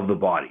of the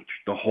body,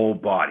 the whole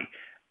body,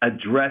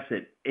 address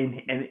it.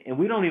 And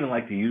we don't even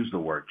like to use the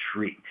word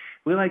treat.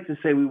 We like to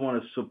say we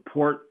want to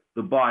support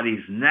the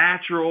body's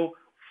natural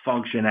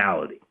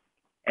functionality.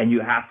 And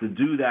you have to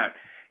do that.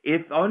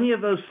 If any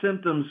of those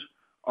symptoms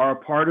are a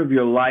part of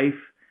your life,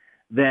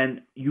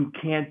 then you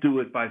can't do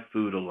it by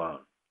food alone.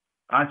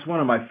 That's one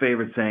of my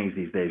favorite sayings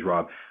these days,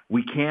 Rob.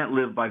 We can't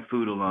live by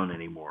food alone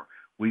anymore.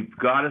 We've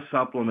got to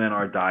supplement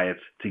our diets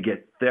to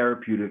get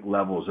therapeutic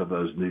levels of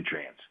those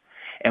nutrients.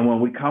 And when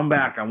we come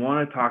back, I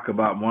want to talk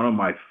about one of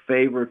my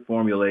favorite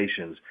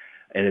formulations,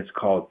 and it's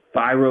called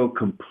Thyro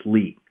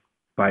Complete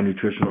by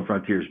Nutritional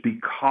Frontiers,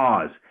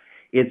 because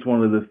it's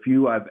one of the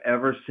few I've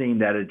ever seen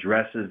that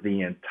addresses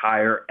the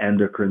entire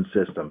endocrine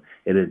system.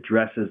 It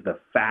addresses the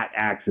fat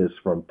axis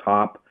from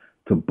top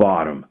to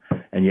bottom.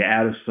 And you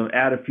add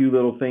a few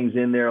little things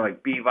in there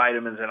like B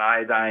vitamins and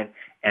iodine,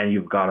 and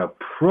you've got a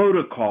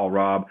protocol,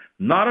 Rob,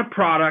 not a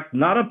product,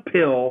 not a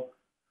pill,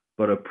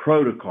 but a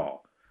protocol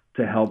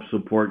to help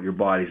support your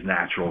body's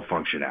natural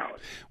functionality.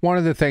 One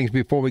of the things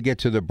before we get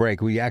to the break,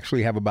 we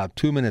actually have about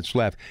 2 minutes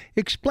left.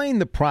 Explain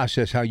the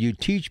process, how you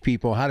teach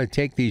people how to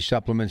take these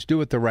supplements, do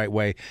it the right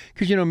way.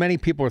 Because, many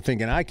people are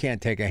thinking, I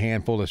can't take a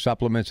handful of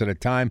supplements at a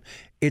time.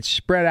 It's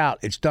spread out.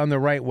 It's done the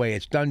right way.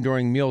 It's done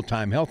during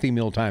mealtime, healthy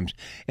meal times.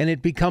 And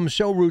it becomes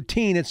so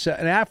routine, it's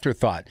an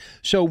afterthought.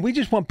 So we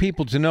just want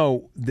people to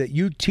know that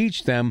you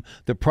teach them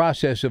the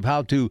process of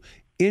how to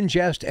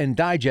ingest and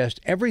digest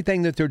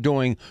everything that they're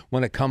doing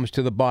when it comes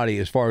to the body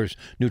as far as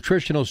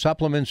nutritional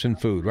supplements and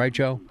food. Right,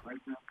 Joe?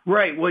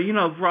 Right. Well,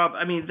 Rob,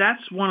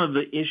 that's one of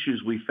the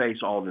issues we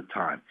face all the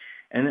time.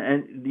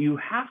 And you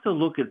have to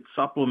look at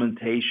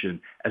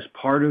supplementation as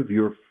part of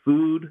your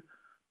food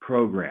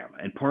program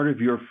and part of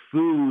your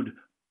food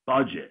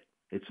budget.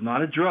 It's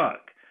not a drug,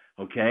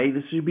 okay?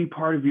 This should be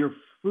part of your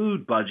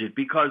food budget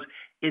because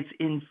it's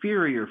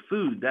inferior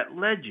food that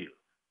led you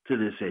to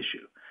this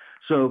issue.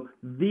 So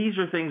these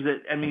are things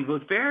that,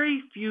 with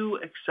very few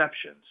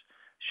exceptions,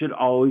 should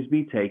always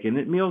be taken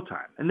at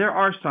mealtime. And there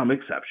are some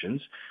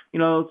exceptions.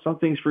 Some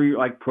things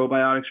like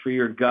probiotics for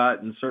your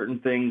gut and certain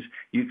things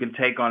you can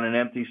take on an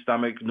empty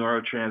stomach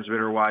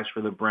neurotransmitter-wise for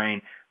the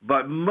brain.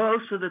 But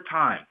most of the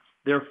time,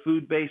 they're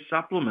food-based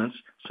supplements,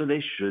 so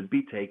they should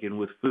be taken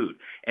with food.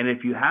 And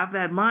if you have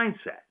that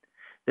mindset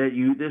that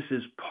this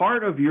is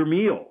part of your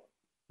meal,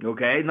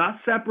 okay,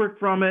 not separate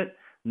from it,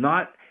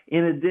 not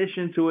in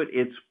addition to it,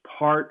 it's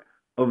part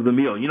of the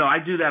meal. I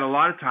do that a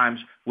lot of times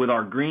with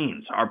our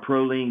greens, our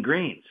Proline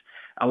greens.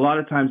 A lot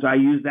of times I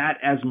use that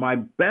as my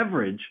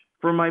beverage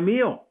for my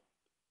meal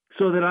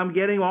so that I'm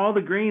getting all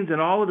the greens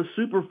and all of the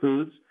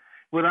superfoods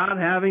without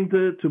having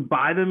to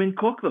buy them and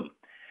cook them.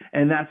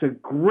 And that's a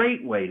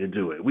great way to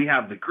do it. We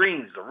have the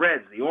greens, the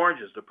reds, the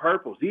oranges, the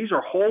purples. These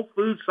are whole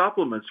food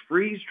supplements,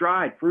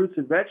 freeze-dried fruits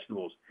and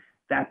vegetables.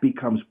 That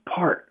becomes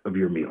part of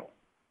your meal.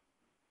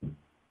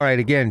 All right,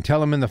 again,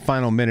 tell them in the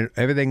final minute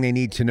everything they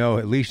need to know,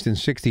 at least in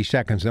 60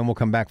 seconds. Then we'll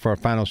come back for our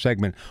final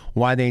segment,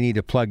 why they need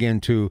to plug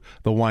into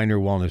the Weiner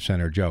Wellness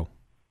Center. Joe.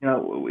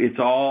 It's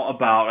all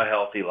about a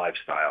healthy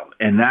lifestyle,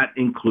 and that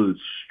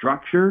includes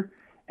structure,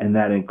 and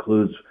that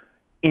includes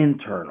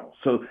internal.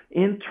 So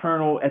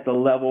internal at the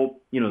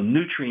level,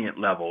 nutrient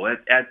level,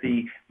 at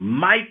the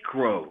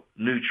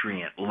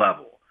micronutrient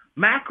level.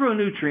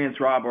 Macronutrients,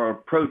 Rob, are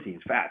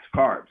proteins, fats,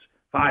 carbs,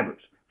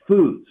 fibers,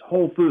 foods,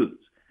 whole foods.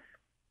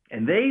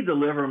 And they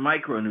deliver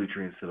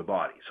micronutrients to the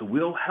body. So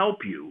we'll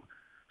help you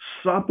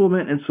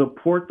supplement and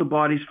support the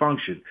body's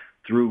function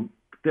through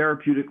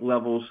therapeutic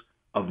levels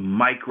of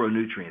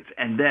micronutrients.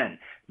 And then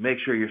make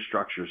sure your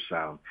structure is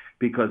sound,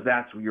 because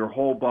that's your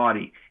whole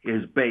body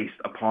is based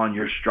upon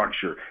your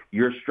structure.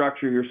 Your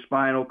structure, your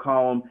spinal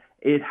column,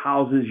 it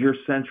houses your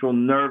central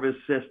nervous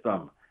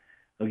system.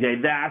 Okay,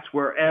 that's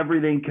where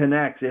everything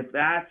connects. If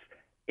that's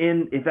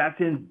in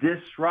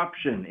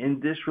disruption,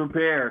 in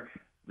disrepair,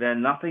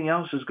 then nothing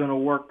else is going to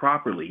work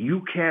properly.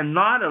 You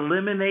cannot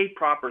eliminate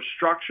proper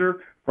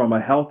structure from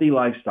a healthy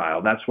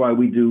lifestyle. That's why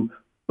we do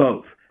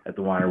both at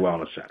the Weiner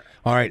Wellness Center.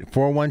 All right,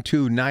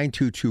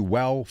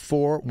 412-922-WELL,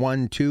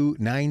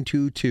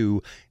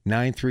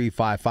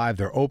 412-922-9355.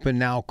 They're open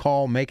now.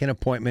 Call, make an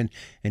appointment,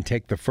 and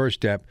take the first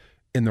step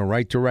in the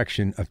right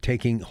direction of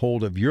taking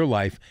hold of your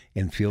life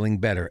and feeling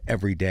better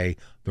every day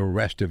the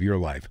rest of your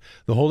life.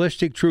 The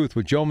Holistic Truth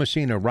with Joe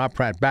Messina, Rob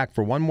Pratt, back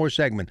for one more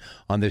segment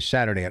on this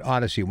Saturday at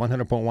Odyssey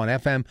 100.1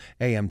 FM,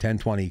 AM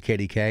 1020,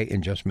 KDK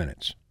in just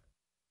minutes.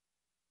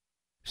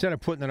 Instead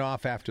of putting it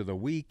off after the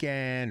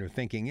weekend or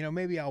thinking,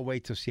 maybe I'll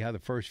wait to see how the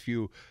first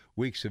few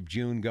weeks of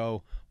June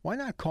go, why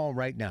not call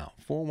right now?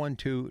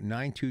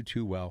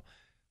 412-922-WELL.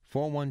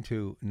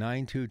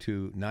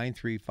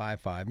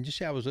 412-922-9355. And just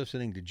say I was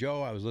listening to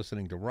Joe, I was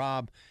listening to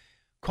Rob.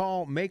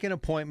 Call, make an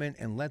appointment,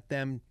 and let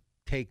them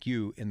take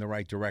you in the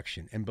right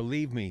direction. And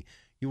believe me,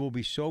 you will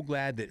be so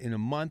glad that in a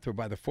month or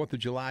by the 4th of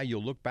July,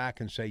 you'll look back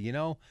and say,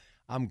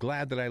 I'm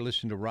glad that I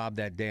listened to Rob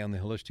that day on The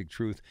Holistic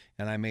Truth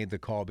and I made the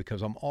call,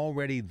 because I'm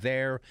already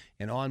there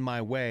and on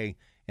my way,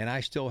 and I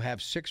still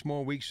have 6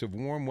 more weeks of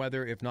warm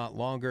weather, if not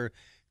longer,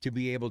 to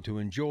be able to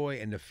enjoy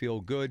and to feel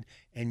good.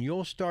 And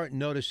you'll start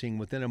noticing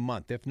within a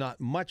month, if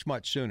not much,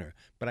 much sooner,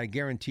 but I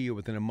guarantee you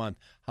within a month,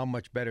 how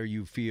much better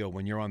you feel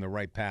when you're on the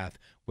right path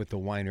with the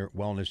Weiner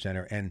Wellness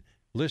Center. And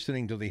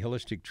listening to The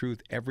Holistic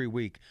Truth every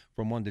week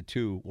from 1 to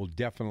 2 will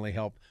definitely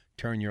help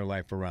turn your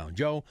life around.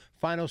 Joe,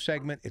 final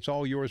segment. It's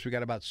all yours. We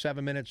got about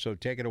 7 minutes, so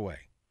take it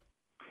away.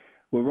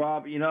 Well,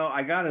 Rob,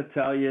 I got to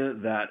tell you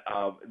that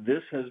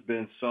this has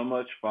been so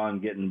much fun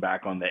getting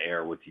back on the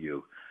air with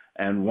you.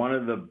 And one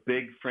of the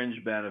big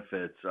fringe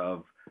benefits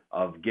of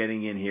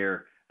getting in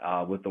here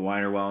with the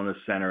Weiner Wellness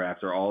Center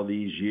after all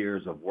these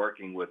years of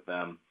working with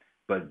them,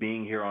 but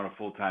being here on a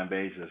full-time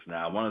basis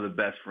now, one of the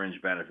best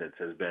fringe benefits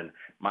has been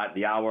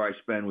the hour I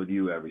spend with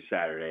you every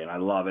Saturday, and I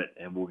love it.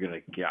 And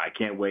I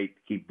can't wait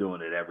to keep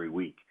doing it every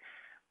week.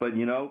 But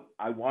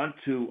I want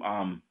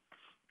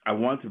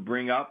to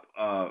bring up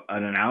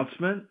an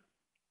announcement.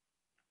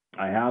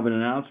 I have an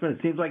announcement.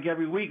 It seems like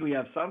every week we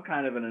have some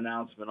kind of an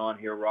announcement on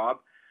here, Rob.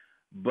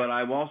 But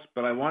I want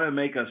to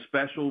make a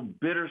special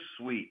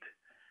bittersweet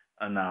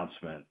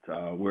announcement.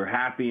 We're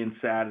happy and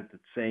sad at the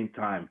same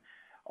time.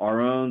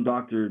 Our own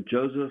Dr.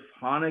 Joseph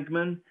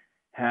Honigman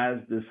has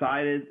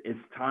decided it's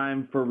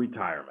time for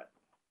retirement.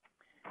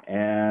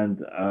 And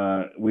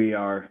we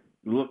are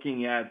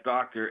looking at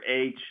Dr.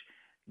 H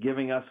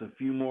giving us a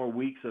few more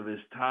weeks of his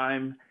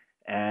time.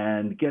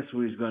 And guess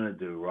what he's going to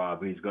do,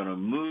 Rob? He's going to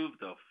move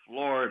to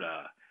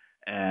Florida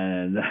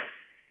and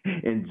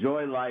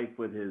enjoy life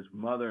with his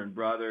mother and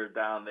brother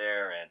down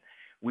there. And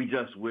we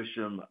just wish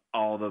him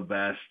all the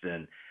best.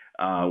 And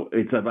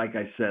it's, like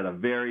I said, a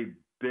very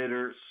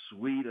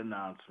bittersweet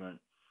announcement.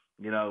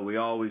 We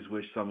always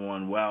wish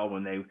someone well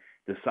when they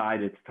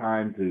decide it's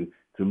time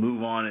to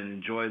move on and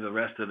enjoy the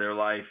rest of their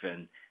life.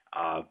 And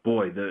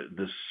boy,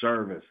 the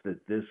service that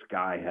this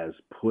guy has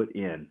put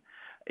in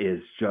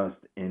is just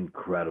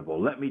incredible.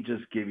 Let me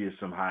just give you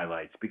some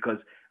highlights, because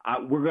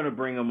we're going to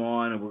bring him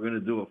on and we're going to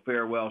do a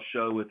farewell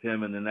show with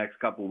him in the next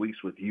couple of weeks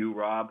with you,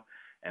 Rob,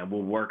 and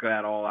we'll work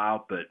that all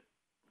out. But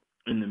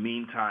in the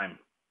meantime,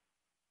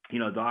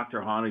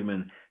 Dr.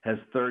 Honigman has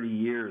 30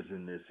 years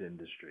in this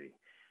industry.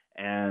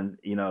 And,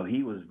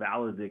 he was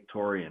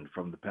valedictorian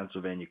from the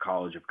Pennsylvania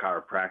College of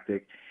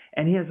Chiropractic,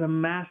 and he has a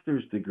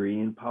master's degree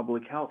in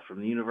public health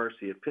from the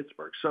University of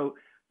Pittsburgh. So,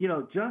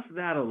 just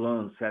that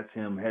alone sets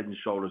him head and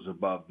shoulders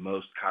above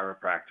most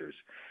chiropractors,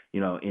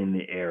 in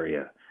the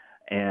area.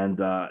 And,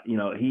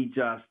 he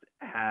just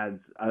has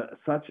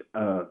such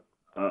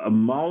a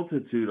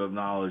multitude of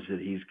knowledge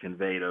that he's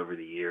conveyed over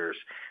the years,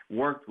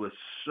 worked with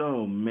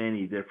so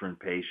many different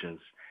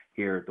patients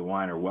here at the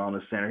Weiner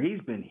Wellness Center.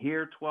 He's been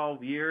here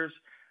 12 years.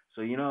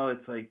 So,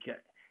 it's like,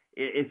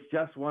 it's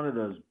just one of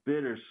those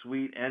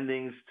bittersweet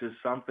endings to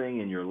something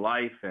in your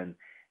life.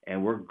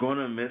 And we're going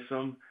to miss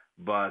him,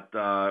 but,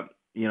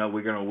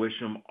 we're going to wish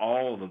him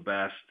all the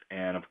best.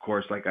 And of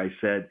course, like I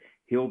said,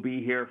 he'll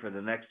be here for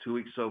the next 2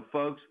 weeks. So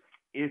folks,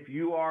 if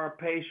you are a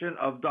patient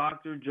of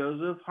Dr.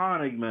 Joseph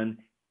Honigman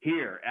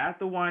here at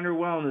the Weiner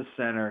Wellness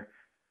Center,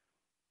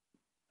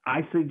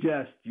 I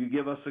suggest you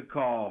give us a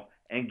call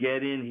and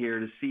get in here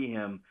to see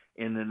him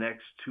in the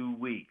next 2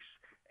 weeks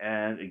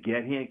and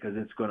get him, because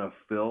it's going to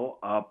fill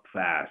up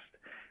fast.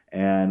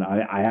 And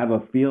I have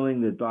a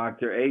feeling that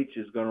Dr. H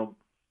is going to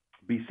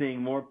be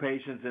seeing more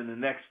patients in the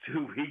next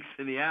 2 weeks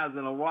than he has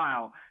in a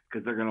while,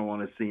 because they're going to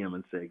want to see him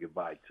and say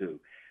goodbye too.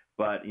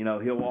 But,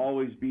 he'll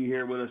always be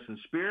here with us in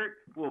spirit.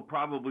 We'll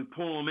probably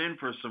pull him in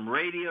for some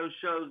radio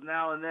shows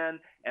now and then,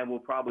 and we'll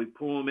probably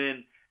pull him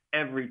in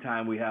every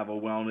time we have a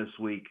wellness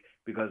week,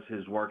 because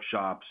his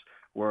workshops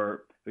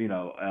were,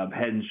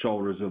 head and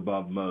shoulders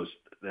above most.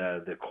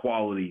 The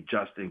quality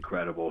just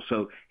incredible.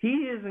 So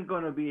he isn't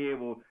going to be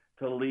able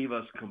to leave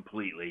us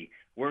completely.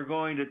 We're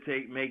going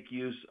to make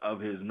use of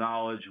his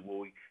knowledge.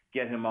 We'll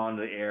get him on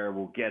the air.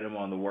 We'll get him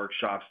on the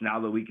workshops. Now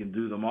that we can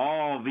do them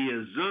all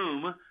via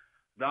Zoom,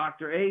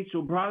 Dr. H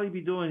will probably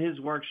be doing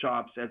his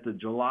workshops at the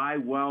July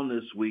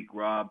Wellness Week,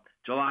 Rob,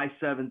 July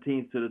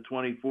 17th to the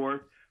 24th,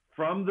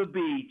 from the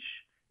beach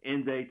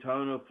in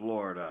Daytona,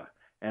 Florida.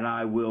 And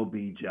I will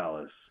be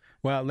jealous.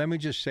 Well, let me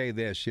just say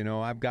this.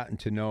 I've gotten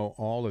to know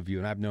all of you,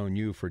 and I've known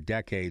you for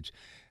decades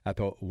at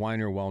the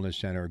Weiner Wellness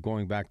Center,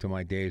 going back to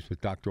my days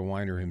with Dr.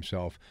 Weiner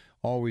himself.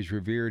 Always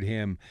revered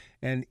him.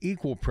 And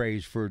equal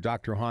praise for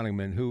Dr.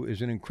 Honigman, who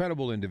is an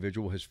incredible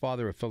individual. His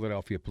father, a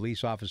Philadelphia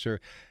police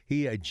officer.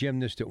 He a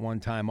gymnast at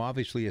one time,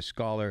 obviously a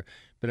scholar,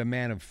 but a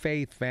man of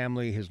faith,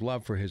 family, his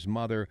love for his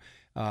mother,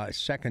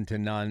 second to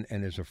none.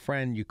 And as a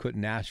friend, you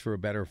couldn't ask for a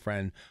better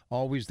friend.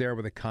 Always there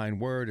with a kind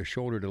word, a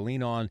shoulder to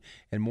lean on,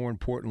 and more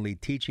importantly,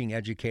 teaching,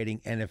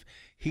 educating. And if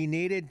he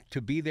needed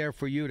to be there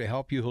for you to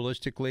help you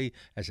holistically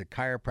as a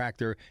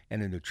chiropractor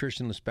and a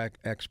nutrition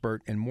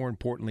expert, and more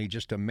importantly,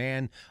 just a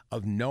man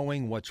of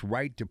knowing what's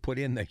right to put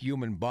in the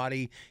human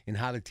body and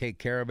how to take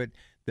care of it,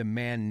 the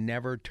man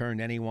never turned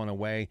anyone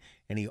away,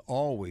 and he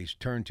always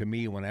turned to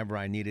me whenever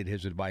I needed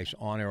his advice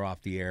on or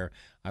off the air.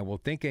 I will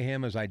think of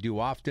him, as I do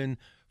often,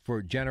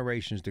 for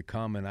generations to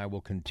come, and I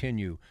will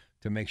continue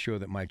to make sure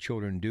that my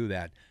children do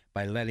that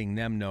by letting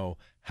them know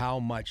how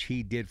much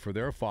he did for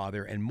their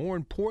father, and more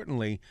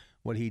importantly,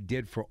 what he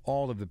did for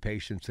all of the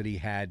patients that he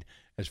had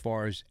as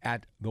far as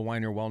at the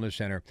Weiner Wellness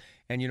Center.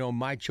 And,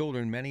 my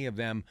children, many of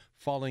them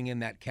falling in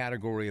that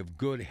category of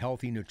good,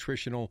 healthy,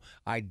 nutritional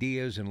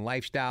ideas and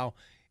lifestyle.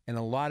 And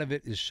a lot of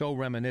it is so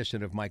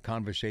reminiscent of my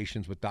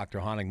conversations with Dr.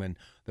 Honigman,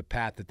 the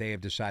path that they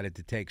have decided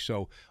to take.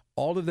 So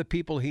all of the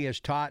people he has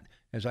taught,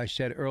 as I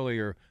said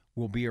earlier,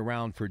 will be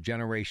around for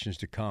generations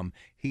to come.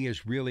 He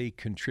has really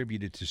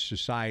contributed to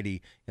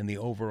society and the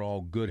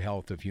overall good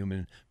health of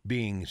human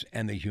beings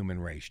and the human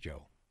race,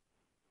 Joe.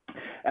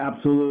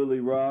 Absolutely,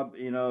 Rob.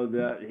 He's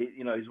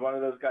one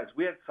of those guys.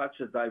 We had such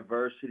a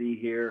diversity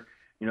here,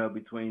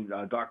 between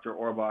Dr.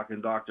 Orbach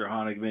and Dr.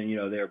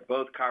 Honigman. They're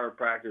both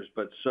chiropractors,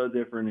 but so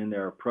different in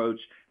their approach.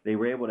 They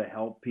were able to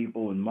help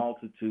people in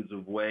multitudes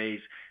of ways,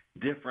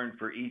 different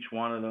for each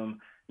one of them.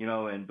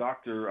 And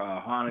Dr.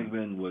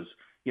 Honigman was,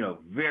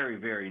 very,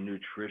 very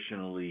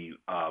nutritionally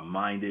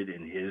minded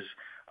in his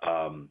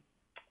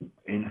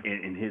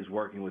in his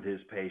working with his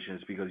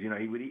patients, because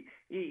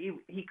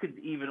he could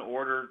even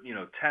order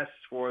tests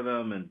for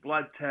them and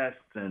blood tests,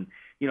 and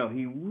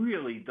he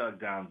really dug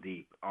down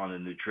deep on the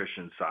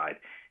nutrition side,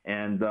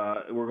 and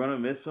we're going to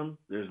miss him.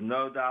 There's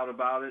no doubt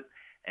about it,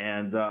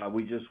 and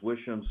we just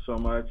wish him so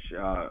much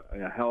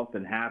health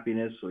and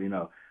happiness.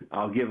 So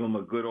I'll give him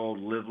a good old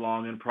live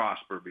long and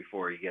prosper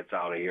before he gets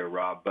out of here,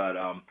 Rob. But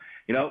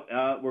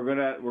we're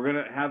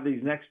gonna have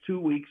these next 2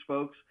 weeks,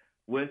 folks,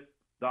 with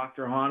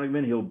Dr.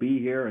 Honigman. He'll be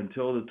here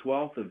until the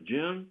 12th of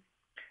June,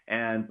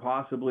 and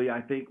possibly,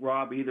 I think,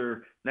 Rob,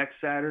 either next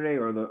Saturday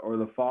or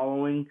the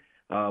following,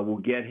 we'll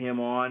get him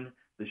on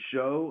the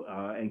show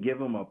and give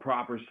him a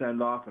proper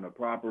send-off and a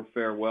proper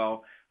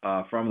farewell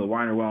from the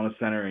Weiner Wellness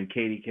Center and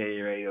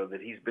KDKA Radio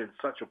that he's been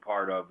such a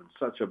part of and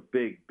such a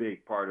big,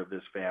 big part of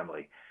this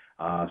family.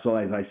 So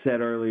as I said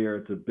earlier,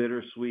 it's a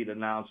bittersweet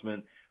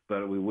announcement,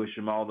 but we wish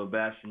him all the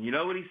best. And you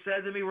know what he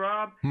said to me,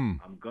 Rob?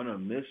 I'm going to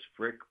miss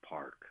Frick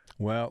Park.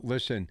 Well,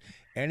 listen,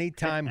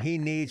 anytime he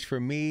needs for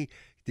me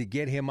to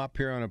get him up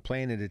here on a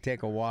plane and to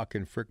take a walk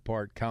in Frick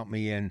Park, count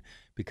me in,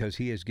 because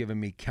he has given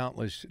me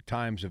countless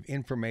times of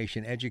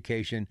information,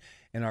 education,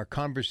 and our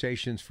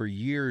conversations for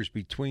years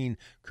between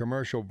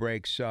commercial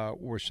breaks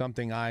were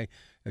something I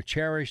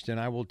cherished, and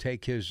I will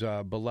take his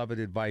beloved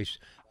advice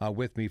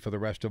with me for the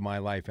rest of my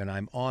life. And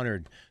I'm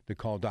honored to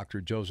call Dr.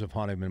 Joseph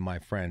Honigman my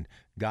friend.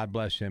 God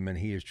bless him, and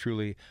he is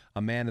truly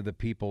a man of the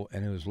people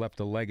and has left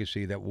a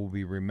legacy that will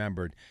be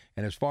remembered.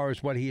 And as far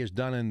as what he has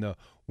done in the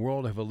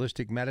world of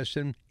holistic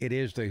medicine, it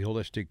is the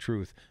holistic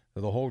truth,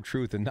 the whole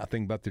truth and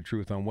nothing but the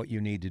truth on what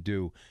you need to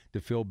do to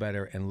feel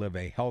better and live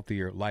a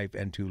healthier life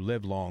and to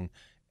live long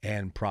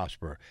and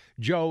prosper.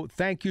 Joe,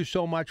 thank you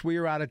so much. We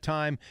are out of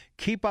time.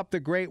 Keep up the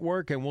great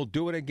work, and we'll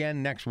do it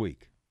again next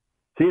week.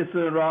 See you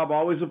soon, Rob.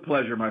 Always a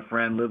pleasure, my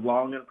friend. Live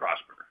long and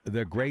prosper.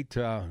 The great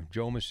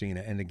Joe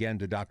Messina. And again,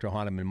 to Dr.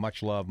 Honigman,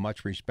 much love,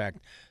 much respect.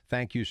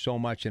 Thank you so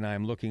much, and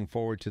I'm looking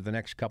forward to the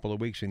next couple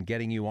of weeks and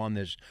getting you on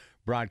this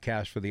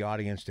broadcast for the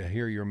audience to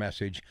hear your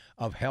message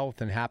of health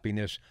and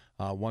happiness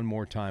one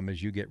more time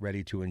as you get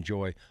ready to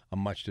enjoy a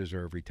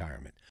much-deserved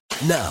retirement.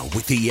 Now,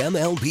 with the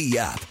MLB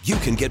app, you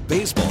can get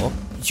baseball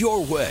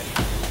your way.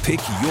 Pick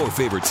your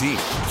favorite team,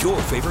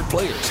 your favorite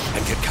players,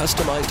 and get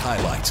customized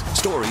highlights,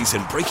 stories,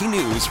 and breaking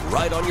news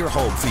right on your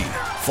home feed.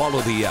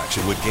 Follow the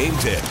action with Game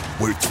Day,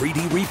 where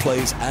 3D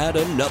replays add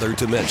another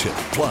dimension.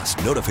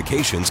 Plus,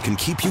 notifications can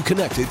keep you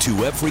connected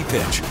to every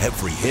pitch,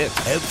 every hit,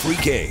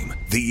 every game.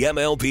 The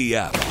MLB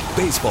app.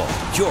 Baseball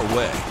your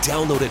way.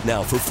 Download it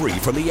now for free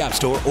from the App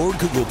Store or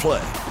Google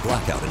Play.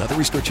 Blackout and other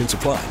restrictions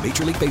apply.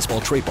 Major League Baseball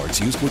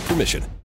trademarks used with permission.